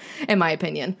with, in my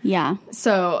opinion. Yeah.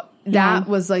 So that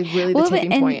was like really the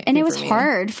tipping point. And it was for me.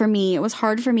 hard for me. It was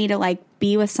hard for me to like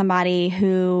be with somebody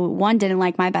who, one, didn't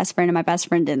like my best friend and my best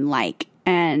friend didn't like.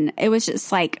 And it was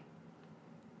just like,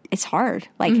 it's hard.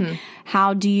 Like,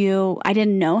 how do you, I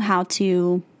didn't know how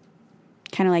to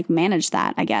kind of like manage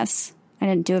that, I guess. I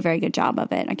didn't do a very good job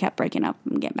of it. I kept breaking up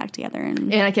and getting back together.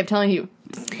 And I kept telling you,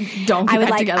 don't get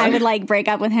back together. I would like break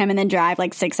up with him and then drive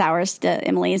like 6 hours to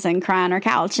Emily's and cry on her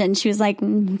couch. And she was like,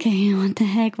 okay, what the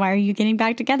heck? Why are you getting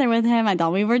back together with him? I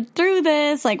thought we were through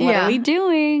this. Like, what are we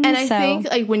doing? And I think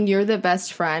like when you're the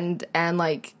best friend and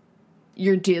like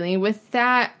you're dealing with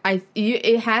that,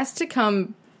 it has to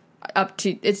come up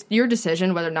to, it's your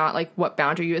decision whether or not like what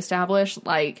boundary you establish,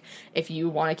 like if you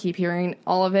want to keep hearing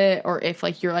all of it or if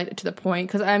like you're like to the point,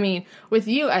 because I mean with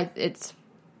you it's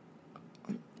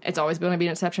always going to be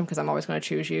an exception because I'm always going to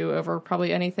choose you over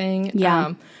probably anything.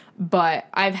 But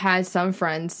I've had some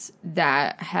friends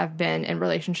that have been in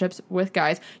relationships with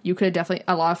guys. You could have definitely,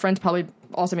 a lot of friends probably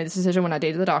also made this decision when I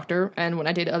dated the doctor and when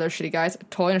I dated other shitty guys.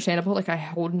 Totally understandable. Like, I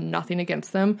hold nothing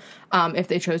against them if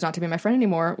they chose not to be my friend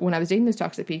anymore when I was dating those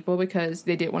toxic people because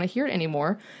they didn't want to hear it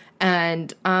anymore.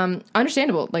 And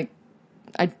understandable. Like,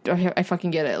 I fucking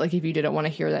get it. Like, if you didn't want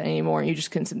to hear that anymore and you just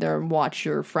couldn't sit there and watch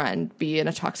your friend be in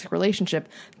a toxic relationship,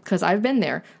 because I've been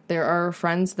there. There are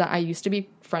friends that I used to be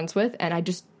friends with and I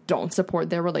just don't support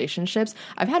their relationships.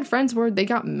 I've had friends where they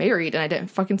got married and I didn't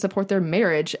fucking support their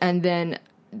marriage, and then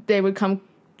they would come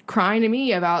crying to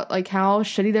me about like how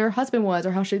shitty their husband was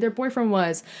or how shitty their boyfriend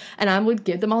was, and I would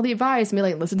give them all the advice and be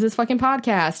like, listen to this fucking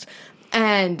podcast,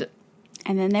 and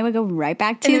then they would go right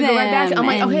back to them. Go right back. I'm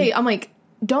like, okay, I'm like,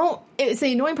 don't. It's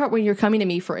the annoying part when you're coming to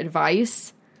me for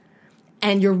advice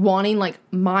and you're wanting like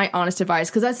my honest advice,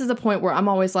 because this is the point where I'm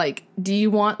always like, do you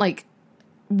want like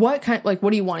what kind, like, what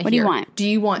do you want to hear? Do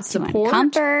you want support? Do you want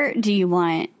comfort? Do you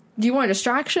want a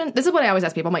distraction? This is what I always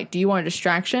ask people. I'm like, do you want a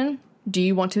distraction? Do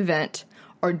you want to vent?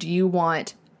 Or do you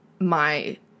want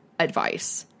my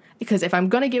advice? Because if I'm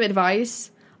going to give advice,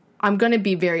 I'm going to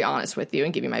be very honest with you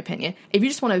and give you my opinion. If you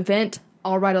just want to vent,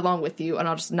 I'll ride along with you and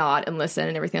I'll just nod and listen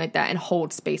and everything like that and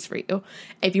hold space for you.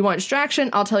 If you want a distraction,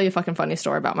 I'll tell you a fucking funny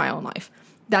story about my own life.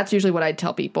 That's usually what I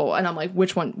tell people. And I'm like,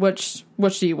 which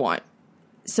do you want?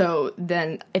 So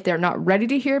then if they're not ready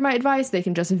to hear my advice, they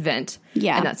can just vent.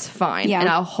 Yeah. And that's fine. Yeah. And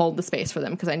I'll hold the space for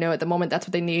them because I know at the moment that's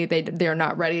what they need. They're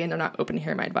not ready and they're not open to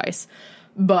hear my advice.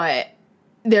 But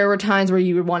there were times where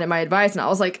you wanted my advice and I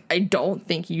was like, I don't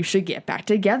think you should get back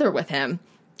together with him.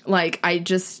 Like,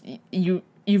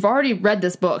 you've already read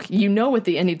this book. You know what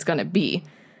the ending's going to be.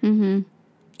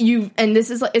 Mm-hmm. And this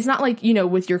is like, it's not like, you know,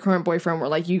 with your current boyfriend where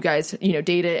like you guys, you know,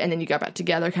 dated and then you got back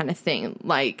together kind of thing.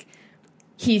 Like,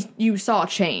 you saw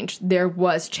change. There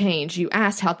was change. You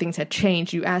asked how things had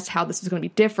changed. You asked how this was going to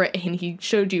be different. And he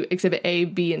showed you exhibit A,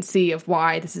 B, and C of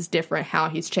why this is different, how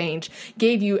he's changed,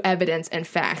 gave you evidence and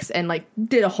facts, and like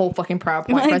did a whole fucking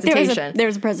PowerPoint presentation. There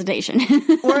was a presentation.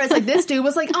 Whereas like this dude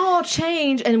was like, oh, I'll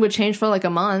change, and would change for like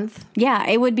a month. Yeah,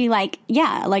 it would be like,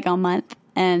 like a month.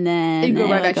 And then it'd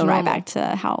go right back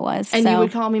to how it was. And you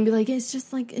would call me and be like, it's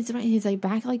just like, it's right. He's like,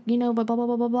 back, like, you know, blah, blah, blah,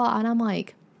 blah, blah, blah. And I'm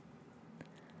like,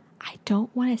 I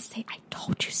don't want to say I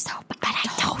told you so, but I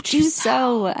told you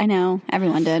so. I know.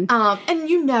 Everyone did. And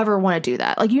you never want to do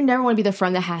that. Like, you never want to be the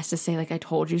friend that has to say, like, I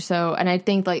told you so. And I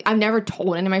think, like, I've never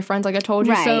told any of my friends, like, I told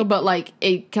you so. But, like,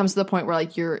 it comes to the point where,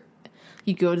 like, you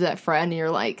go to that friend and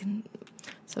you're like,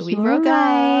 so we broke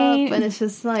up. And it's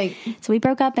just like. So we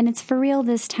broke up and it's for real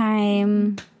this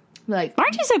time. Like,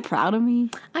 aren't you so proud of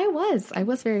me? I was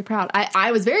very proud.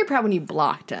 I was very proud when you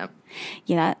blocked him.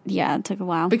 Yeah, it took a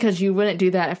while. Because you wouldn't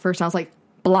do that at first. I was like,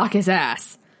 block his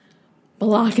ass.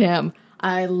 Block him.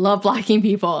 I love blocking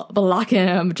people. Block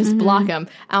him. Just block him.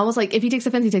 I was like, if he takes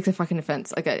offense, he takes a fucking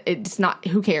offense. Like, it's not,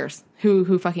 who cares?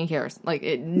 Who fucking cares? Like,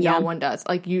 no one does.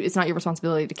 Like, it's not your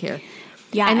responsibility to care.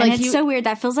 Yeah, and like, it's so weird.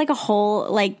 That feels like a whole,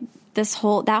 like,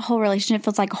 that whole relationship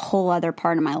feels like a whole other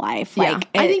part of my life. Like,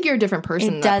 I think you're a different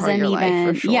person in that part of your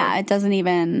life, for sure. Yeah, it doesn't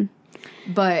even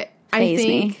But I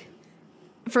think,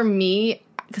 for me,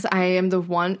 because I'm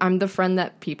the friend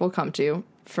that people come to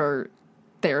for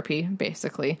therapy,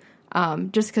 basically.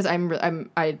 Just because I'm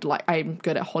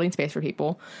good at holding space for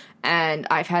people, and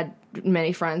I've had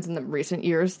many friends in the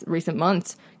recent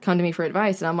months come to me for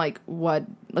advice, and I'm like, what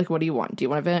do you want? Do you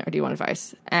want a vent or do you want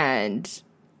advice? And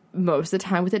most of the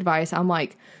time with advice, I'm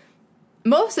like,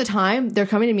 most of the time they're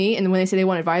coming to me, and when they say they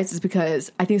want advice, it's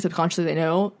because I think subconsciously they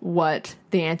know what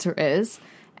the answer is,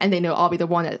 and they know I'll be the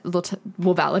one that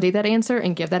will validate that answer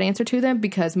and give that answer to them,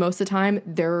 because most of the time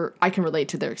I can relate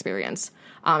to their experience.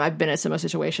 I've been in a similar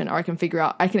situation, or I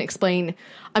can explain.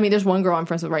 I mean, there's one girl I'm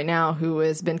friends with right now who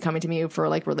has been coming to me for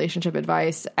like relationship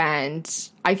advice, and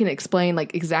I can explain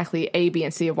like exactly A, B,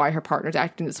 and C of why her partner's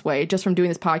acting this way just from doing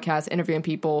this podcast, interviewing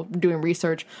people, doing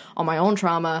research on my own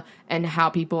trauma and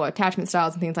how people attachment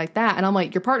styles and things like that. And I'm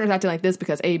like, your partner's acting like this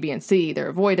because A, B, and C,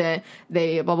 they're avoidant,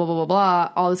 they blah, blah, blah, blah,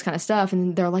 blah, all this kind of stuff.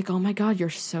 And they're like, oh my God,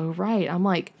 you're so right. I'm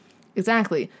like,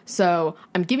 exactly. So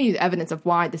I'm giving you the evidence of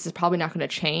why this is probably not going to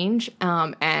change,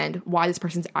 and why this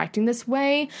person's acting this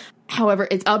way. However,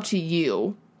 it's up to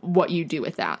you what you do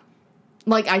with that.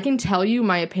 Like, I can tell you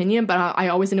my opinion, but I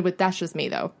always end up with, that's just me,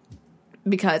 though.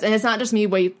 Because, and it's not just me,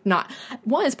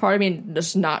 one is part of me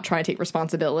just not trying to take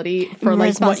responsibility for,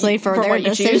 like, for their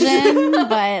decision,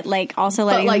 but, like, also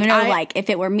letting them know, like, if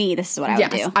it were me, this is what I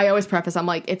would do. I always preface, I'm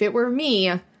like, if it were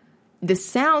me, this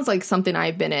sounds like something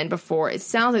I've been in before. It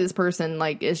sounds like this person,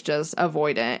 like, is just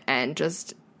avoidant and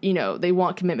just, you know, they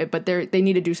want commitment, but they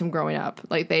need to do some growing up.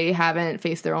 Like, they haven't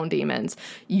faced their own demons.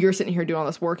 You're sitting here doing all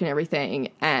this work and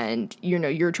everything, and, you know,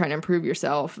 you're trying to improve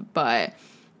yourself, but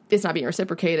it's not being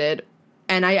reciprocated.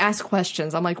 And I ask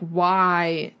questions. I'm like,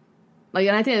 why? Like,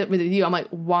 and I think with you, I'm like,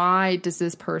 why does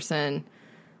this person,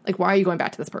 like, why are you going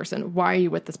back to this person? Why are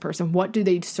you with this person? What do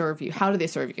they serve you? How do they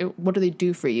serve you? What do they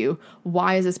do for you?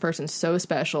 Why is this person so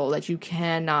special that you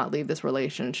cannot leave this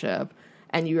relationship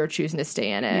and you are choosing to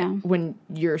stay in it when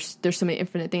there's so many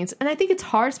infinite things? And I think it's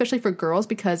hard, especially for girls,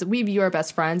 because we view our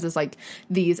best friends as, like,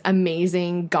 these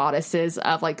amazing goddesses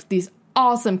of, like, these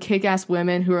awesome kick-ass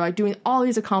women who are, like, doing all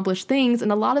these accomplished things,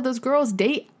 and a lot of those girls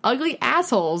date ugly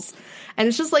assholes, and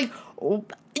it's just like,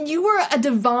 you were a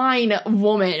divine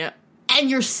woman and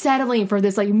you're settling for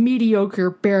this, like, mediocre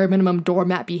bare minimum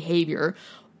doormat behavior.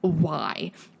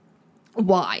 Why?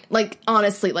 Like,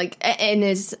 honestly, like, and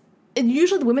it's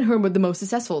usually the women who are the most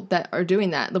successful that are doing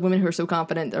that. The women who are so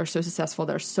confident, that are so successful,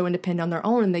 that are so independent on their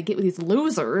own, and they get with these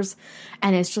losers,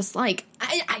 and it's just like,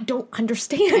 I don't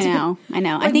understand. I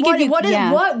know. Like, I think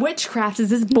what witchcraft does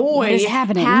this boy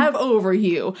have over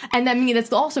you? And I mean,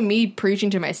 that's also me preaching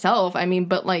to myself. I mean,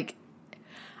 but, like,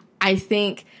 I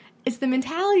think it's the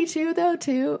mentality too,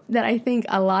 that I think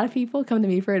a lot of people come to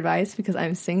me for advice because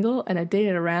I'm single and I've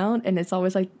dated around, and it's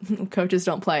always like, coaches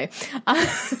don't play.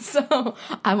 So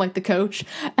I'm like the coach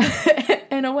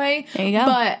in a way. There you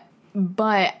go.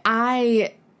 But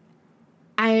I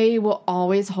will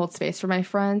always hold space for my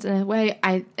friends in a way.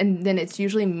 And then it's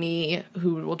usually me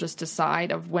who will just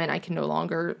decide of when I can no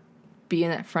longer be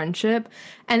in that friendship.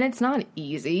 And it's not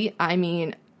easy. I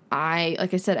mean,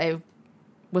 like I said, I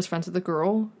was friends with a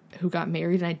girl who got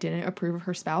married, and I didn't approve of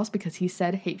her spouse because he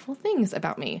said hateful things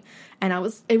about me. And it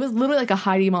was literally like a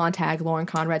Heidi Montag, Lauren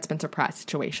Conrad, Spencer Pratt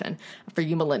situation for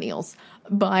you millennials.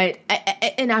 But,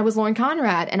 and I was Lauren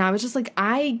Conrad, and I was just like,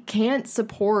 I can't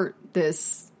support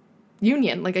this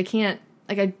union. Like, I can't,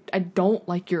 like, I don't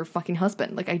like your fucking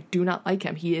husband. Like, I do not like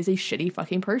him. He is a shitty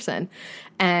fucking person.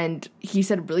 And he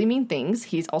said really mean things.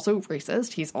 He's also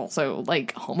racist. He's also,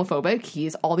 like, homophobic.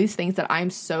 He's all these things that I'm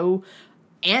so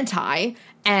anti,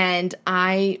 and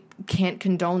I can't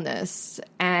condone this.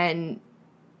 And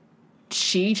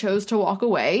she chose to walk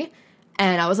away,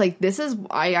 and I was like, this is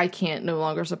why I can't no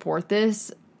longer support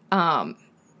this. And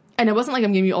it wasn't like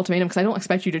I'm giving you an ultimatum, because I don't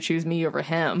expect you to choose me over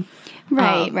him.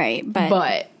 Right.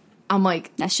 But I'm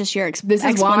like, that's just your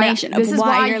explanation of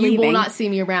why you're leaving. You will not see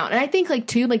me around. And I think, like,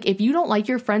 too, like, if you don't like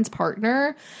your friend's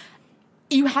partner,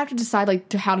 you have to decide,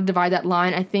 like, how to divide that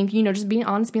line. I think, you know, just being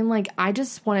honest, being like, I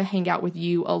just want to hang out with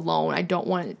you alone. I don't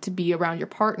want it to be around your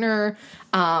partner.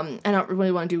 I don't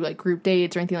really want to do, like, group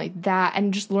dates or anything like that.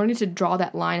 And just learning to draw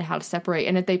that line and how to separate.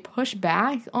 And if they push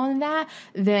back on that,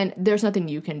 then there's nothing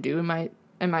you can do, in my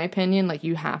opinion. Like,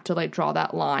 you have to, like, draw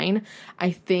that line.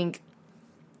 I think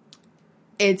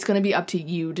it's going to be up to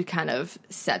you to kind of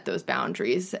set those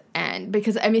boundaries. And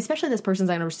because, I mean, especially this person's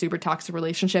in a super toxic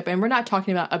relationship, and we're not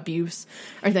talking about abuse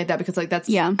or anything like that, because, like, that's,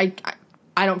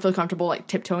 I don't feel comfortable, like,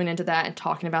 tiptoeing into that and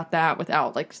talking about that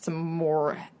without, like, some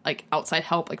more, like, outside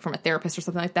help, like, from a therapist or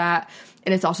something like that.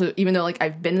 And it's also, even though, like,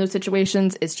 I've been in those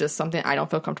situations, it's just something I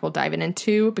don't feel comfortable diving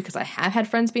into, because I have had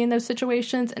friends be in those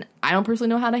situations, and I don't personally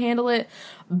know how to handle it.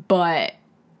 But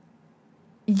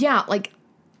yeah, like,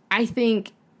 I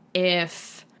think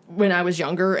if when I was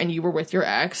younger and you were with your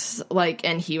ex, like,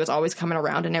 and he was always coming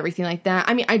around and everything like that.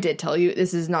 I mean, I did tell you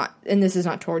this is not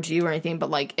towards you or anything, but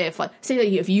like, if like, say like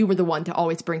if you were the one to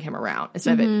always bring him around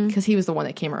instead of it, because he was the one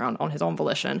that came around on his own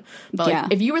volition. But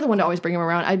like, if you were the one to always bring him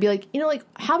around, I'd be like, you know, like,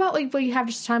 how about like, well, you have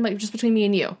just time, like, just between me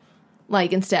and you.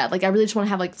 Like, instead, like, I really just want to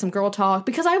have, like, some girl talk,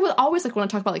 because I would always, like, want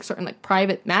to talk about, like, certain, like,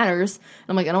 private matters, and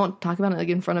I'm like, I don't want to talk about it, like,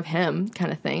 in front of him,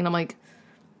 kind of thing, and I'm like,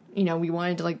 you know, we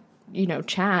wanted to, like, you know,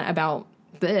 chat about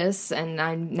this, and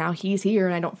now he's here,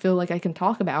 and I don't feel like I can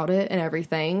talk about it, and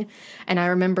everything, and I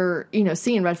remember, you know,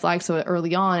 seeing red flags so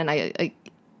early on, and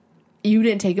you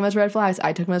didn't take him as red flags,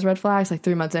 I took him as red flags, like,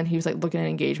 3 months in, he was, like, looking at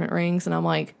engagement rings, and I'm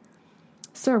like,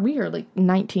 sir, we are, like,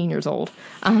 19 years old.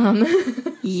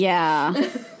 Yeah.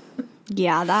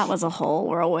 Yeah, that was a whole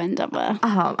whirlwind of a...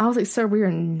 I was like, sir, we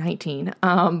are 19.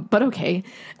 But okay.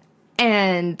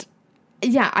 And,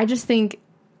 yeah, I just think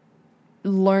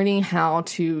learning how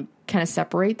to kind of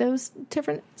separate those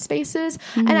different spaces.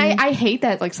 Mm-hmm. And I hate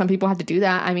that, like, some people have to do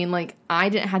that. I mean, like, I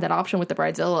didn't have that option with the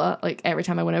Bridezilla. Like, every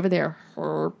time I went over there,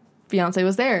 her fiance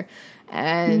was there.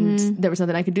 And there was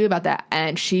nothing I could do about that.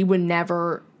 And she would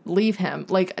never... leave him.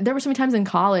 Like, there were so many times in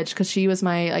college, because she was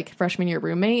my, like, freshman year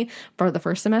roommate for the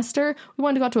first semester, we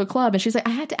wanted to go out to a club, and she's like,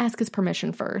 I had to ask his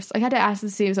permission first. I had to ask to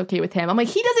see if it was okay with him. I'm like,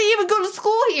 he doesn't even go to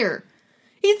school here.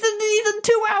 He's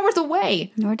 2 hours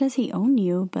away. Nor does he own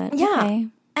you, but yeah. Okay.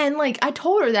 And, like, I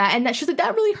told her that, and she's like,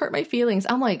 that really hurt my feelings.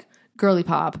 I'm like, girly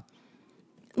pop.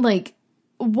 Like,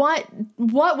 what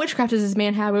witchcraft does this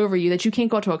man have over you that you can't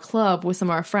go out to a club with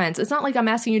some of our friends? It's not like I'm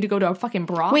asking you to go to a fucking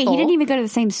brothel. Wait, he didn't even go to the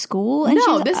same school? And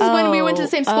no, this is when we went to the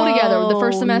same school together the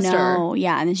first semester. No.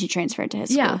 Yeah, and then she transferred to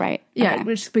his school, right? Yeah, okay.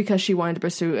 Which is because she wanted to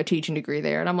pursue a teaching degree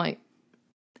there. And I'm like,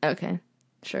 okay,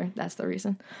 sure, that's the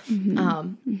reason.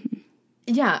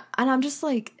 Yeah, and I'm just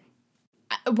like,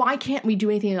 why can't we do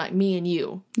anything like me and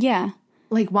you? Yeah.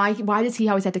 Like, why does he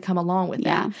always have to come along with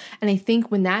that? And I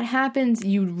think when that happens,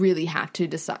 you really have to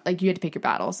decide, like, you have to pick your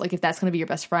battles. Like, if that's going to be your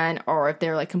best friend, or if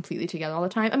they're, like, completely together all the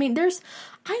time. I mean,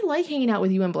 I like hanging out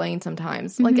with you and Blaine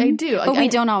sometimes. Like, I do. Like, but we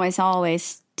don't always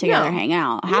together hang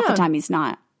out. Half the time he's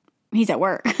not. He's at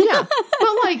work. Yeah.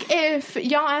 But, like, if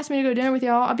y'all ask me to go to dinner with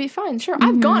y'all, I'll be fine. Sure.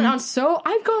 I've gone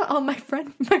on my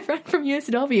friend from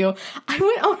USW. I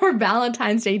went on her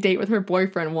Valentine's Day date with her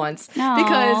boyfriend once. Aww.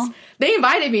 Because they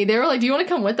invited me. They were like, do you want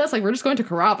to come with us? Like, we're just going to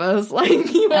Carrabba's. Like,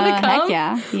 you want to come? Heck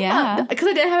yeah. Yeah. Because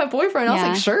I didn't have a boyfriend. I was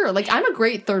like, sure. Like, I'm a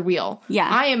great third wheel. Yeah.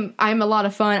 I'm a lot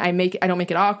of fun. I don't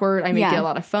make it awkward. I make it a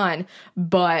lot of fun.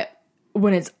 But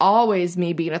when it's always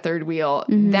me being a third wheel,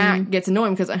 that gets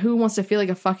annoying, because who wants to feel like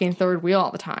a fucking third wheel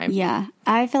all the time? Yeah.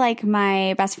 I feel like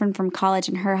my best friend from college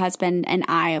and her husband and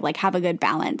I, like, have a good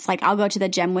balance. Like, I'll go to the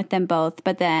gym with them both,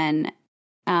 but then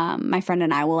my friend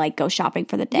and I will, like, go shopping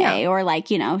for the day. Or, like,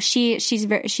 you know,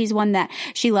 she's one that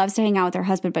she loves to hang out with her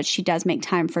husband, but she does make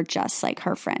time for just, like,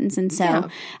 her friends. And so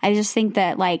I just think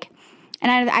that, like,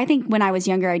 and I think when I was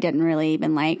younger, I didn't really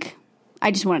even, like,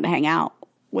 I just wanted to hang out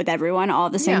with everyone all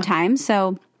at the same time.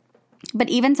 So, but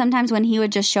even sometimes when he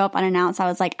would just show up unannounced, I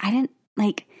was like, I didn't,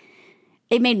 like,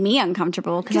 it made me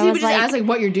uncomfortable, because I he was would just like, ask, like,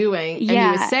 what you're doing, and he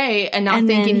would say, and not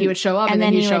thinking he would show up, and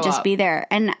then he would just be there.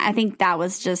 And I think that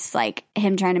was just, like,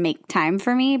 him trying to make time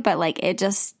for me. But, like, it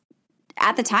just,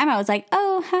 at the time I was like,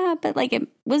 oh, but, like, it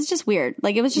was just weird.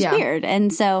 Like, it was just weird.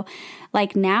 And so,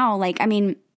 like, now, like, I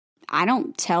mean, I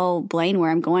don't tell Blaine where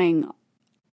I'm going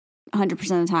 100%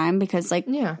 of the time, because, like,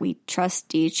 we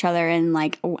trust each other, and,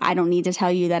 like, I don't need to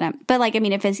tell you that but, like, I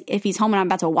mean, if he's home and I'm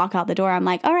about to walk out the door, I'm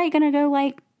like, all right, gonna go,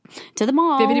 like, to the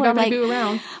mall, or, like,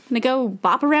 around. I'm gonna go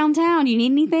bop around town. You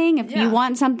need anything? If you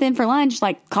want something for lunch,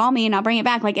 like, call me and I'll bring it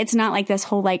back. Like, it's not like this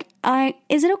whole, like,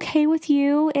 is it okay with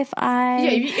you if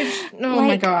I oh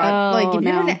my god, like, if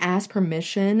you're gonna ask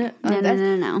permission,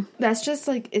 no, that's just,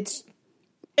 like, it's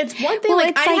one thing. Well,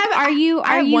 like, I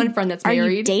have one friend that's married. Are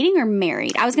you dating or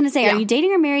married? I was going to say, are you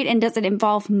dating or married, and does it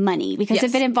involve money? Because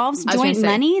if it involves joint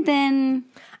money, then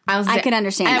I could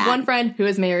understand that. I have one friend who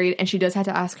is married, and she does have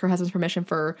to ask her husband's permission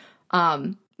for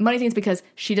money things, because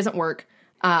she doesn't work.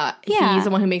 He's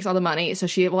the one who makes all the money, so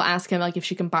she will ask him, like, if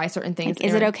she can buy certain things. Like,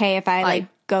 is it okay if I, like,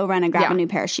 go run and grab a new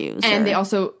pair of shoes? And they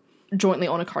also jointly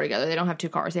own a car together. They don't have two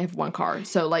cars. They have one car.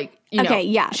 So, like,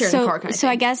 sharing a car kind of thing.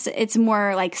 I guess it's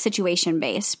more, like, situation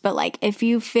based. But, like, if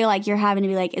you feel like you're having to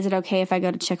be like, is it okay if I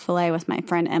go to Chick-fil-A with my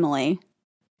friend Emily?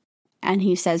 And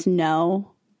he says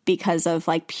no, because of,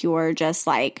 like, pure just,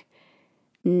 like,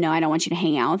 no, I don't want you to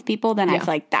hang out with people, then I feel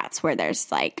like that's where there's,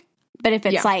 like, but if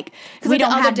it's like, we don't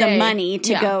have the money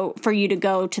to go for you to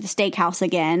go to the steakhouse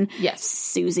again,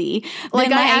 Susie.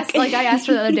 Like, I asked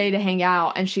her the other day to hang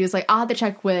out, and she was like, I'll have to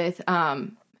check with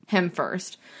him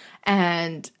first.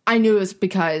 And I knew it was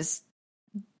because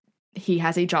he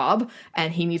has a job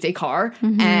and he needs a car,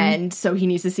 and so he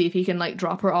needs to see if he can like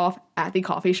drop her off at the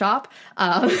coffee shop,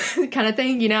 kind of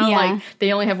thing, you know. Like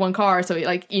they only have one car, so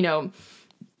like, you know,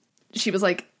 she was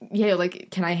like, yeah,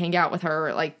 like, can I hang out with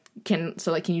her, like, can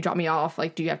you drop me off,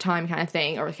 like, do you have time, kind of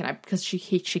thing, or can I, because she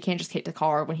can't just take the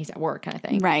car when he's at work, kind of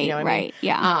thing, right? You know what I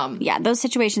mean? Yeah, those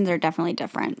situations are definitely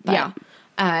different, but.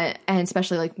 And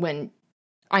especially like when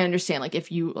I understand, like,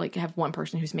 if you like have one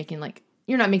person who's making like,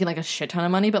 you're not making like a shit ton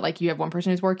of money, but like you have one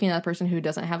person who's working, another person who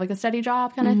doesn't have like a steady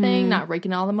job, kind of thing, not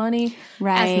raking all the money,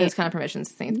 asking those kind of permissions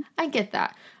things. I get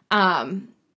that. And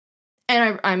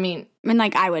I mean,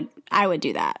 like I would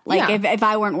do that. Like if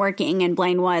I weren't working and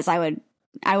Blaine was, I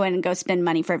wouldn't go spend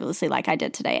money frivolously like I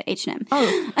did today at H&M.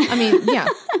 Oh, I mean, yeah.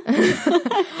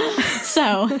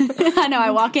 So I know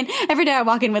every day I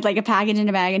walk in with like a package in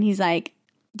a bag, and he's like,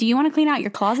 do you want to clean out your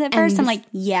closet first? I'm like,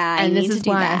 yeah, I need to do that. And this is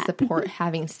why I support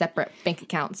having separate bank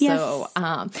accounts. Yes. So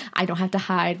I don't have to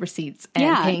hide receipts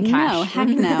and paying cash. No, heck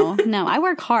no. No, I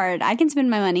work hard. I can spend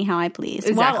my money how I please.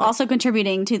 Exactly. While also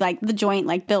contributing to like the joint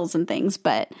like bills and things.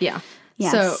 But yeah.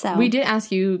 So we did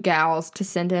ask you gals to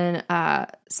send in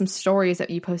some stories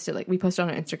that you posted. Like we posted on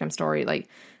an Instagram story. Like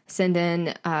send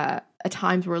in a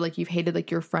times where like you've hated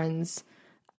like your friend's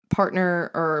partner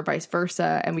or vice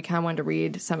versa, and we kind of wanted to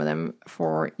read some of them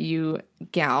for you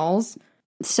gals.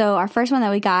 So our first one that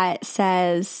we got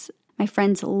says, my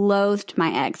friends loathed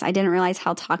my ex. I didn't realize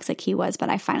how toxic he was, but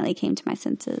I finally came to my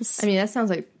senses. I mean, that sounds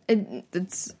like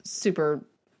it's super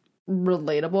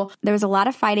relatable. There was a lot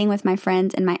of fighting with my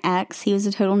friends and my ex. He was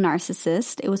a total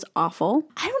narcissist. It was awful.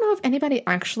 I don't know if anybody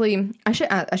actually, I should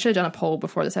have done a poll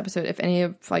before this episode if any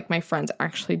of like my friends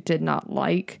actually did not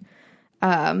like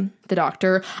the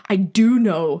doctor. I do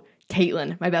know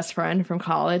Caitlin, my best friend from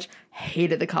college,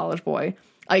 hated the college boy.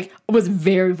 Like, was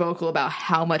very vocal about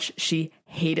how much she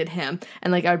hated him.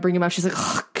 And like, I would bring him up. She's like,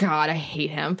 oh God, I hate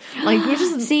him. Like, we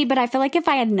just see. But I feel like if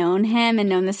I had known him and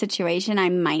known the situation, I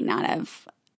might not have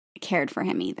cared for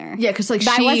him either. Yeah, because like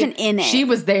I wasn't in it. She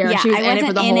was there. Yeah, she was in it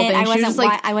for the whole thing.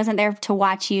 I wasn't there to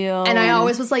watch you. And I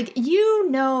always was like,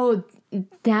 you know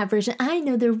that version. I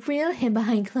know the real him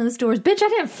behind closed doors. Bitch, I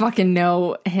didn't fucking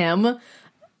know him.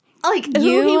 Like, who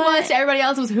he was to everybody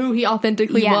else was who he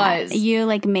authentically was. You,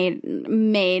 like,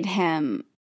 made him...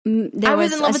 I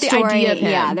was in love with the idea of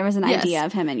him. Yeah, there was an idea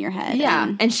of him in your head.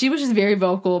 Yeah, and she was just very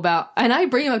vocal about... And I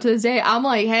bring him up to this day. I'm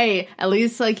like, hey, at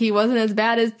least, like, he wasn't as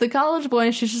bad as the college boy.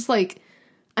 And she's just like,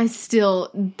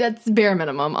 that's bare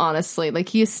minimum, honestly. Like,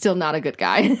 he is still not a good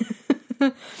guy.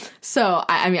 So,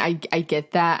 I mean, I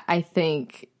get that. I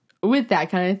think with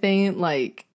that kind of thing,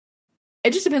 like,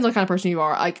 it just depends what kind of person you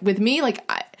are. Like, with me,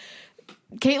 like,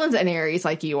 Caitlin's an Aries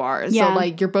like you are. So,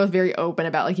 like, you're both very open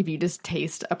about, like, if you just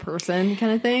taste a person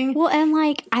kind of thing. Well, and,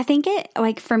 like, I think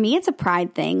like, for me, it's a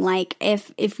pride thing. Like,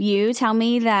 if you tell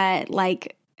me that,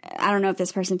 like, I don't know if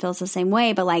this person feels the same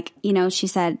way, but, like, you know, she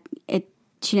said she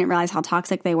didn't realize how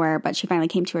toxic they were, but she finally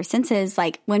came to her senses.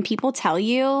 Like, when people tell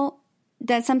you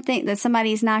that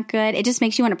somebody's not good, it just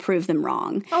makes you want to prove them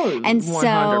wrong. Oh, and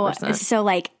 100%. So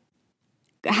like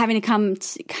having to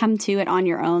come to it on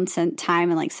your own time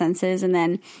and like senses, and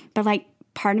then but like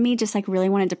part of me just like really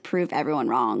wanted to prove everyone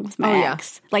wrong with my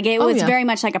ex. Like it was very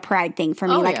much like a pride thing for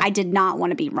me. I did not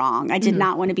want to be wrong. I did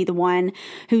not want to be the one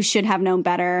who should have known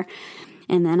better,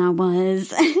 and then I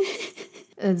was.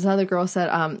 This other girl said,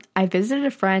 I visited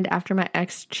a friend after my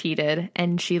ex cheated,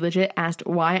 and she legit asked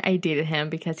why I dated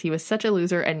him because he was such a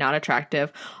loser and not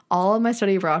attractive. All of my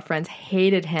study abroad friends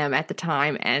hated him at the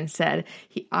time and said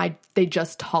they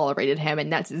just tolerated him,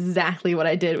 and that's exactly what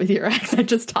I did with your ex. I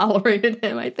just tolerated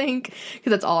him, I think,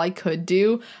 because that's all I could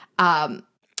do.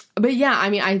 But yeah, I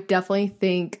mean, I definitely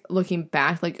think looking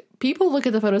back, like, people look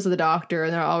at the photos of the doctor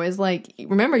and they're always like,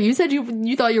 remember, you said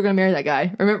you thought you were going to marry that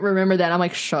guy. Remember that? I'm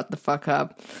like, shut the fuck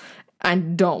up. I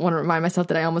don't want to remind myself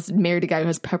that I almost married a guy who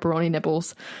has pepperoni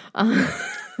nipples.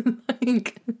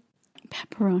 Like,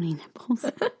 pepperoni nipples.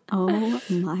 Oh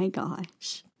my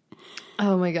gosh.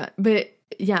 Oh my God. But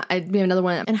yeah, we have another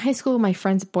one. In high school, my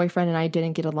friend's boyfriend and I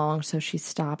didn't get along, so she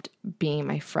stopped being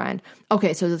my friend.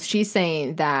 Okay, so she's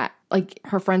saying that, like,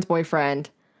 her friend's boyfriend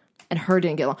and her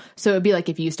didn't get along. So it would be like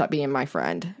if you stopped being my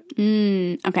friend.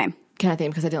 Okay. Kind of thing,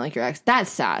 because I didn't like your ex. That's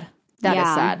sad. That is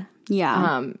sad.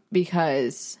 Yeah.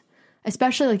 Because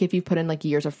especially, like, if you put in, like,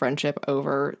 years of friendship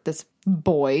over this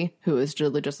boy who is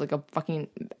really just, like,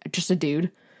 just a dude.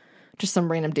 Just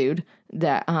some random dude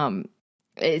that,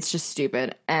 it's just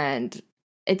stupid. And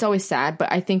it's always sad,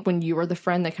 but I think when you are the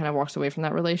friend that kind of walks away from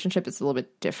that relationship, it's a little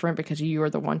bit different because you are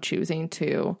the one choosing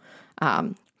to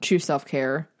choose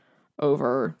self-care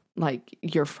over like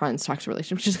your friend's toxic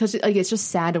relationship, just because like it's just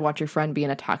sad to watch your friend be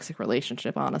in a toxic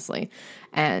relationship, honestly.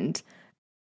 And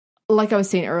like I was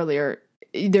saying earlier,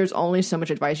 there's only so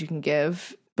much advice you can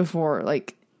give before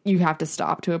like you have to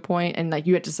stop to a point, and like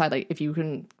you have to decide like if you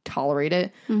can tolerate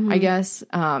it. I guess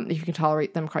if you can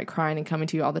tolerate them crying and coming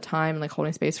to you all the time and like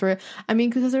holding space for it. I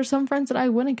mean, because there's some friends that I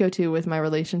wouldn't go to with my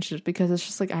relationships because it's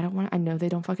just like I know they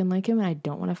don't fucking like him, and I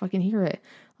don't want to fucking hear it.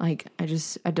 Like I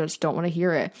just don't want to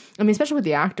hear it. I mean, especially with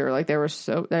the actor, like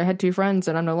I had two friends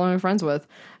that I'm no longer friends with,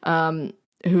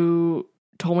 who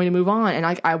told me to move on,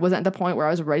 and I wasn't at the point where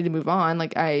I was ready to move on.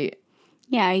 Like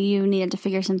Yeah, you needed to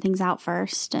figure some things out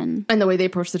first. And the way they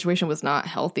approached the situation was not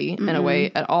healthy in a way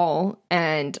at all.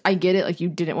 And I get it, like, you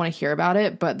didn't want to hear about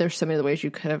it, but there's so many other ways you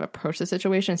could have approached the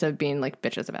situation instead of being, like,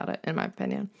 bitches about it, in my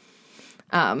opinion.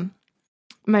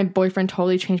 My boyfriend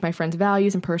totally changed my friend's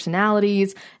values and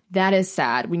personalities. That is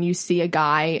sad when you see a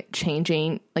guy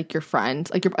changing, like, your friend,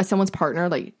 like, someone's partner,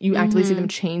 like, you actively see them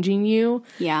changing you.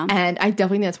 Yeah. And I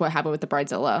definitely think that's what happened with the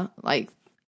Bridezilla. Like,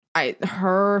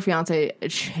 her fiance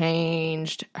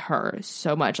changed her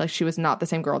so much. Like, she was not the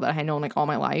same girl that I had known like all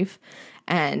my life,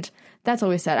 and that's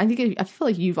always sad. I feel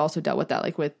like you've also dealt with that,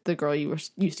 like with the girl you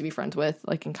used to be friends with,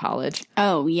 like in college.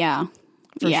 Oh yeah,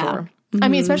 for sure. I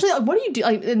mean, especially like, what do you do?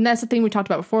 Like, and that's the thing we talked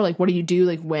about before. Like, what do you do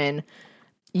like when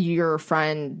your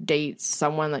friend dates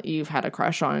someone that you've had a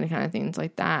crush on and kind of things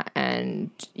like that?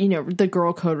 And you know, the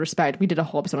girl code respect. We did a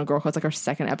whole episode on girl code. It's like our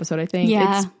second episode, I think.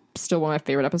 Yeah. It's still one of my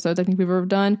favorite episodes I think we've ever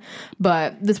done.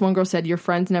 But this one girl said your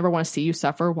friends never want to see you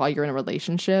suffer while you're in a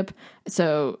relationship.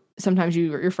 So sometimes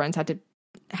your friends have to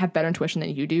have better intuition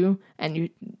than you do, and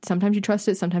sometimes you trust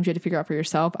it, sometimes you have to figure it out for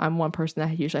yourself. I'm one person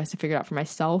that usually has to figure it out for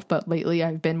myself, but lately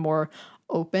I've been more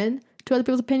open to other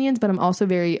people's opinions, but I'm also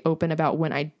very open about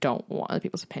when I don't want other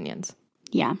people's opinions.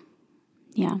 Yeah.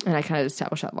 And I kind of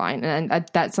establish that line, and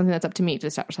that's something that's up to me to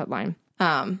establish that line.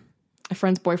 A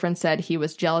friend's boyfriend said he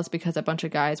was jealous because a bunch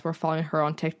of guys were following her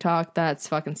on TikTok. That's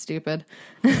fucking stupid.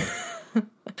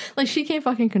 Like, she can't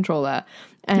fucking control that.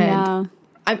 And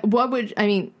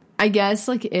I guess,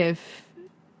 like, if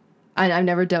I've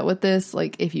never dealt with this,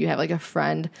 like, if you have, like, a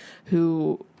friend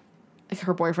who, like,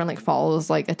 her boyfriend, like,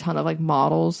 follows, like, a ton of, like,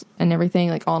 models and everything,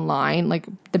 like, online, like,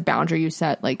 the boundary you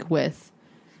set, like, with,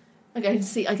 like, I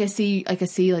see, like,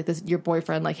 this, your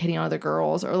boyfriend, like, hitting on other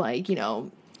girls, or, like, you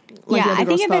know, like, yeah, I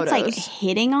think if photos. it's like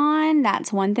hitting on,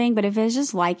 that's one thing. But if it's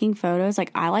just liking photos, like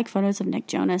I like photos of Nick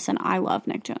Jonas, and I love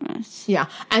Nick Jonas. Yeah,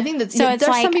 I think that. So it's there's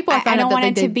like some people I don't want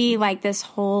it to be like this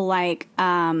whole like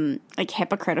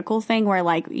hypocritical thing where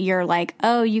like you're like,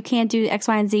 oh, you can't do X,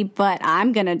 Y, and Z, but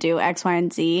I'm gonna do X, Y,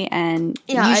 and Z, and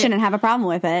you shouldn't have a problem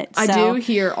with it. I do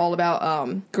hear all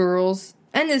about girls.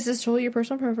 And is this totally your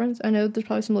personal preference? I know there's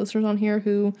probably some listeners on here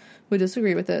who would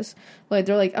disagree with this. Like,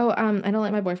 they're like, oh, I don't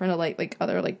like my boyfriend to like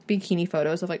other, like, bikini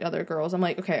photos of, like, other girls. I'm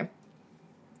like, okay.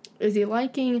 Is he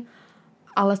liking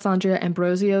Alessandra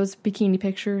Ambrosio's bikini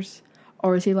pictures?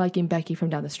 Or is he liking Becky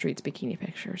from down the street's bikini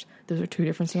pictures? Those are two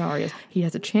different scenarios. He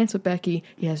has a chance with Becky.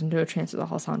 He has no chance with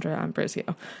Alessandra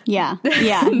Ambrosio. Yeah.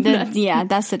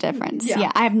 That's the difference.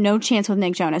 Yeah, I have no chance with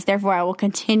Nick Jonas. Therefore, I will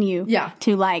continue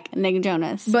to like Nick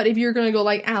Jonas. But if you're going to go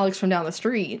like Alex from down the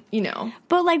street, you know.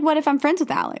 But, like, what if I'm friends with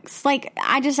Alex? Like,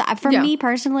 me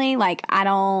personally, like, I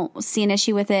don't see an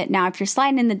issue with it. Now, if you're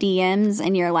sliding in the DMs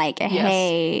and you're like,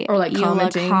 hey, or like you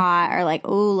commenting. look hot, or like,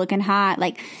 ooh, looking hot,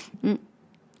 like,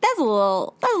 that's a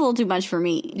little too much for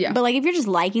me. Yeah. But, like, if you're just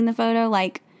liking the photo,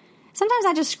 like, sometimes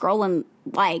I just scroll and,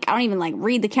 like, I don't even, like,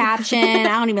 read the caption. I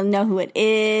don't even know who it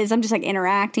is. I'm just, like,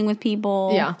 interacting with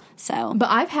people. Yeah. So. But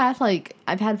I've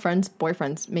had friends,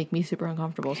 boyfriends make me super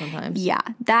uncomfortable sometimes. Yeah.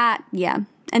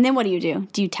 And then what do?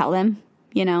 Do you tell them,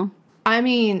 you know? I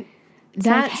mean, it's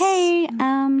like, hey,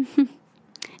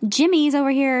 Jimmy's over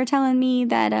here telling me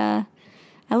that,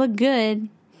 I look good.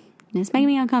 It's making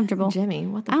me uncomfortable. Jimmy,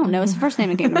 what the I don't know. It's the first name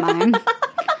that came to mind.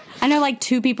 I know like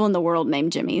 2 people in the world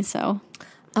named Jimmy, so.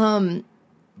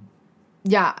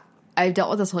 Yeah, I've dealt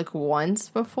with this like once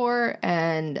before,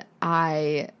 and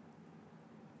I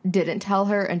didn't tell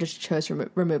her and just chose to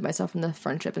remove myself from the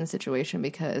friendship and the situation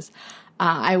because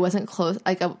I wasn't close.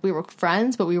 Like, we were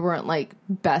friends, but we weren't like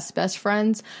best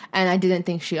friends, and I didn't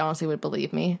think she honestly would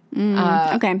believe me.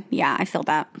 Okay, yeah, I feel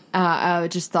that. I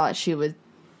just thought she would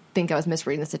think I was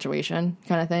misreading the situation,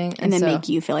 kind of thing, and then make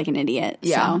you feel like an idiot.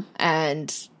 Yeah, so.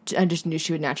 And I just knew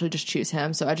she would naturally just choose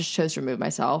him, so I just chose to remove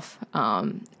myself,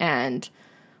 and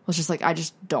was just like, I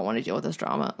just don't want to deal with this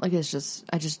drama. Like, I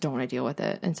just don't want to deal with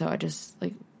it, and so I just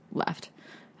like left.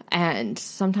 And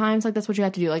sometimes like that's what you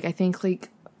have to do. Like, I think like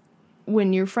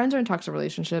when your friends are in toxic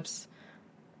relationships,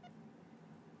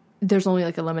 there's only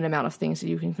like a limited amount of things that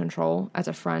you can control as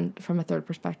a friend from a third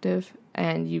perspective,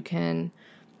 and you can,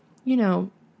 you know,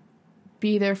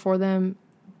 be there for them,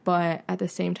 but at the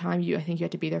same time, I think you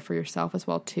have to be there for yourself as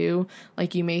well too.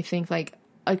 Like, you may think like,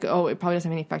 oh, it probably doesn't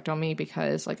have any effect on me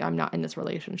because like I'm not in this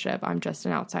relationship. I'm just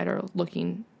an outsider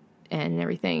looking in and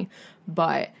everything.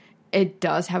 But it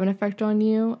does have an effect on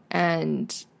you,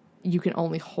 and you can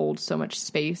only hold so much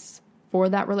space for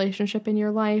that relationship in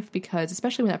your life, because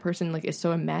especially when that person like is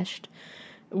so enmeshed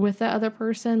with that other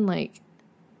person, like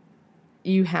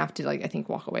you have to like, I think,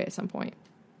 walk away at some point.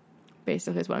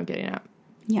 Basically is what I'm getting at.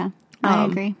 Yeah, I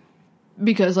agree.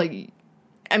 Because like,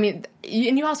 I mean,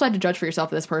 and you also have to judge for yourself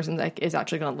if this person like is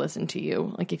actually going to listen to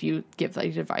you, like if you give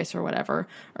like advice or whatever,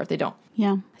 or if they don't.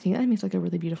 Yeah, I think that makes like a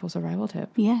really beautiful survival tip.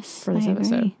 Yes, for this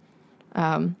episode.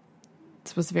 Agree.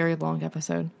 This was a very long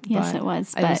episode. Yes, it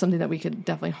was. It was something that we could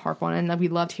definitely harp on, and we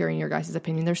loved hearing your guys'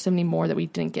 opinion. There's so many more that we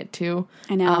didn't get to.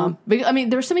 I know. But I mean,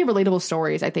 there's so many relatable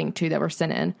stories, I think, too, that were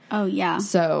sent in. Oh yeah.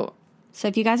 So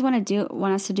if you guys want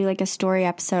us to do like a story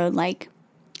episode, like,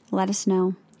 let us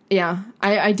know. Yeah,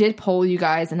 I did poll you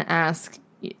guys and ask,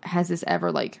 has this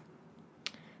ever like,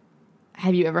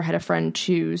 have you ever had a friend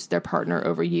choose their partner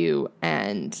over you?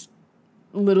 And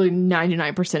literally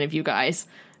 99% of you guys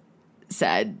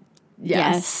said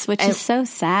yes, which is so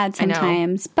sad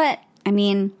sometimes. But I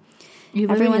mean,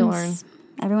 everyone's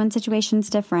situation's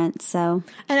different. So,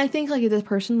 and I think like if this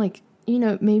person, like, you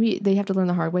know, maybe they have to learn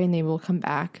the hard way and they will come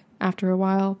back after a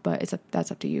while. But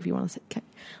that's up to you if you want to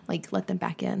like let them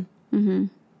back in. Mm-hmm.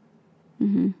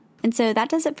 Mm-hmm. And so that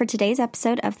does it for today's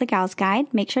episode of The Gals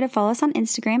Guide. Make sure to follow us on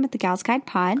Instagram at The Gals Guide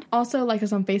Pod. Also, like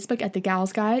us on Facebook at The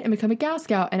Gals Guide and become a Gal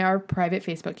Scout in our private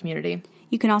Facebook community.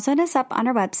 You can also hit us up on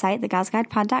our website,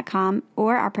 thegalsguidepod.com,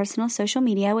 or our personal social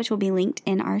media, which will be linked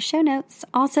in our show notes.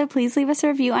 Also, please leave us a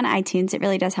review on iTunes. It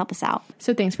really does help us out.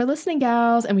 So thanks for listening,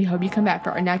 gals, and we hope you come back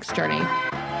for our next journey.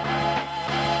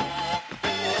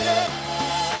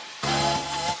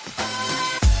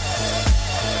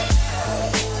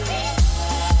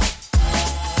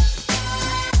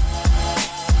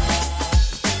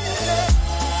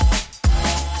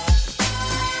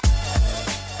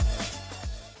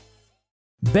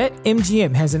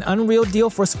 BetMGM has an unreal deal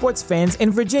for sports fans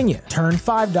in Virginia. Turn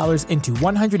 $5 into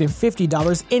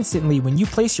 $150 instantly when you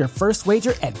place your first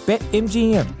wager at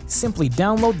BetMGM. Simply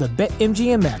download the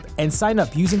BetMGM app and sign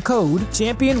up using code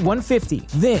Champion150.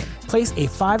 Then, place a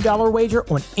 $5 wager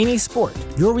on any sport.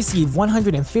 You'll receive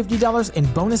 $150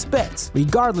 in bonus bets,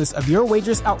 regardless of your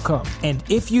wager's outcome. And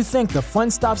if you think the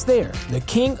fun stops there, the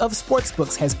king of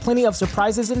sportsbooks has plenty of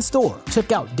surprises in store.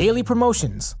 Check out daily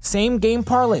promotions, same-game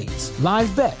parlays,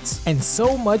 live bets, and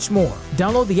so much more.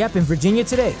 Download the app in Virginia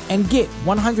today and get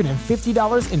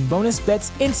 $150 in bonus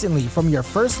bets instantly from your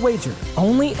first wager.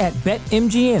 Only at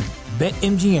BetMGM.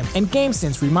 BetMGM and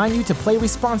GameSense remind you to play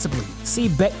responsibly. See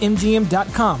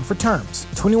BetMGM.com for terms.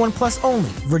 21 plus only.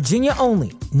 Virginia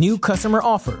only. New customer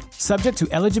offer. Subject to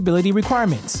eligibility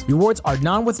requirements. Rewards are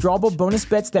non-withdrawable bonus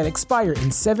bets that expire in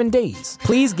 7 days.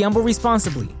 Please gamble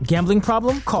responsibly. Gambling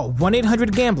problem? Call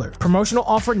 1-800-GAMBLER. Promotional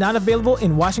offer not available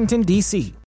in Washington, D.C.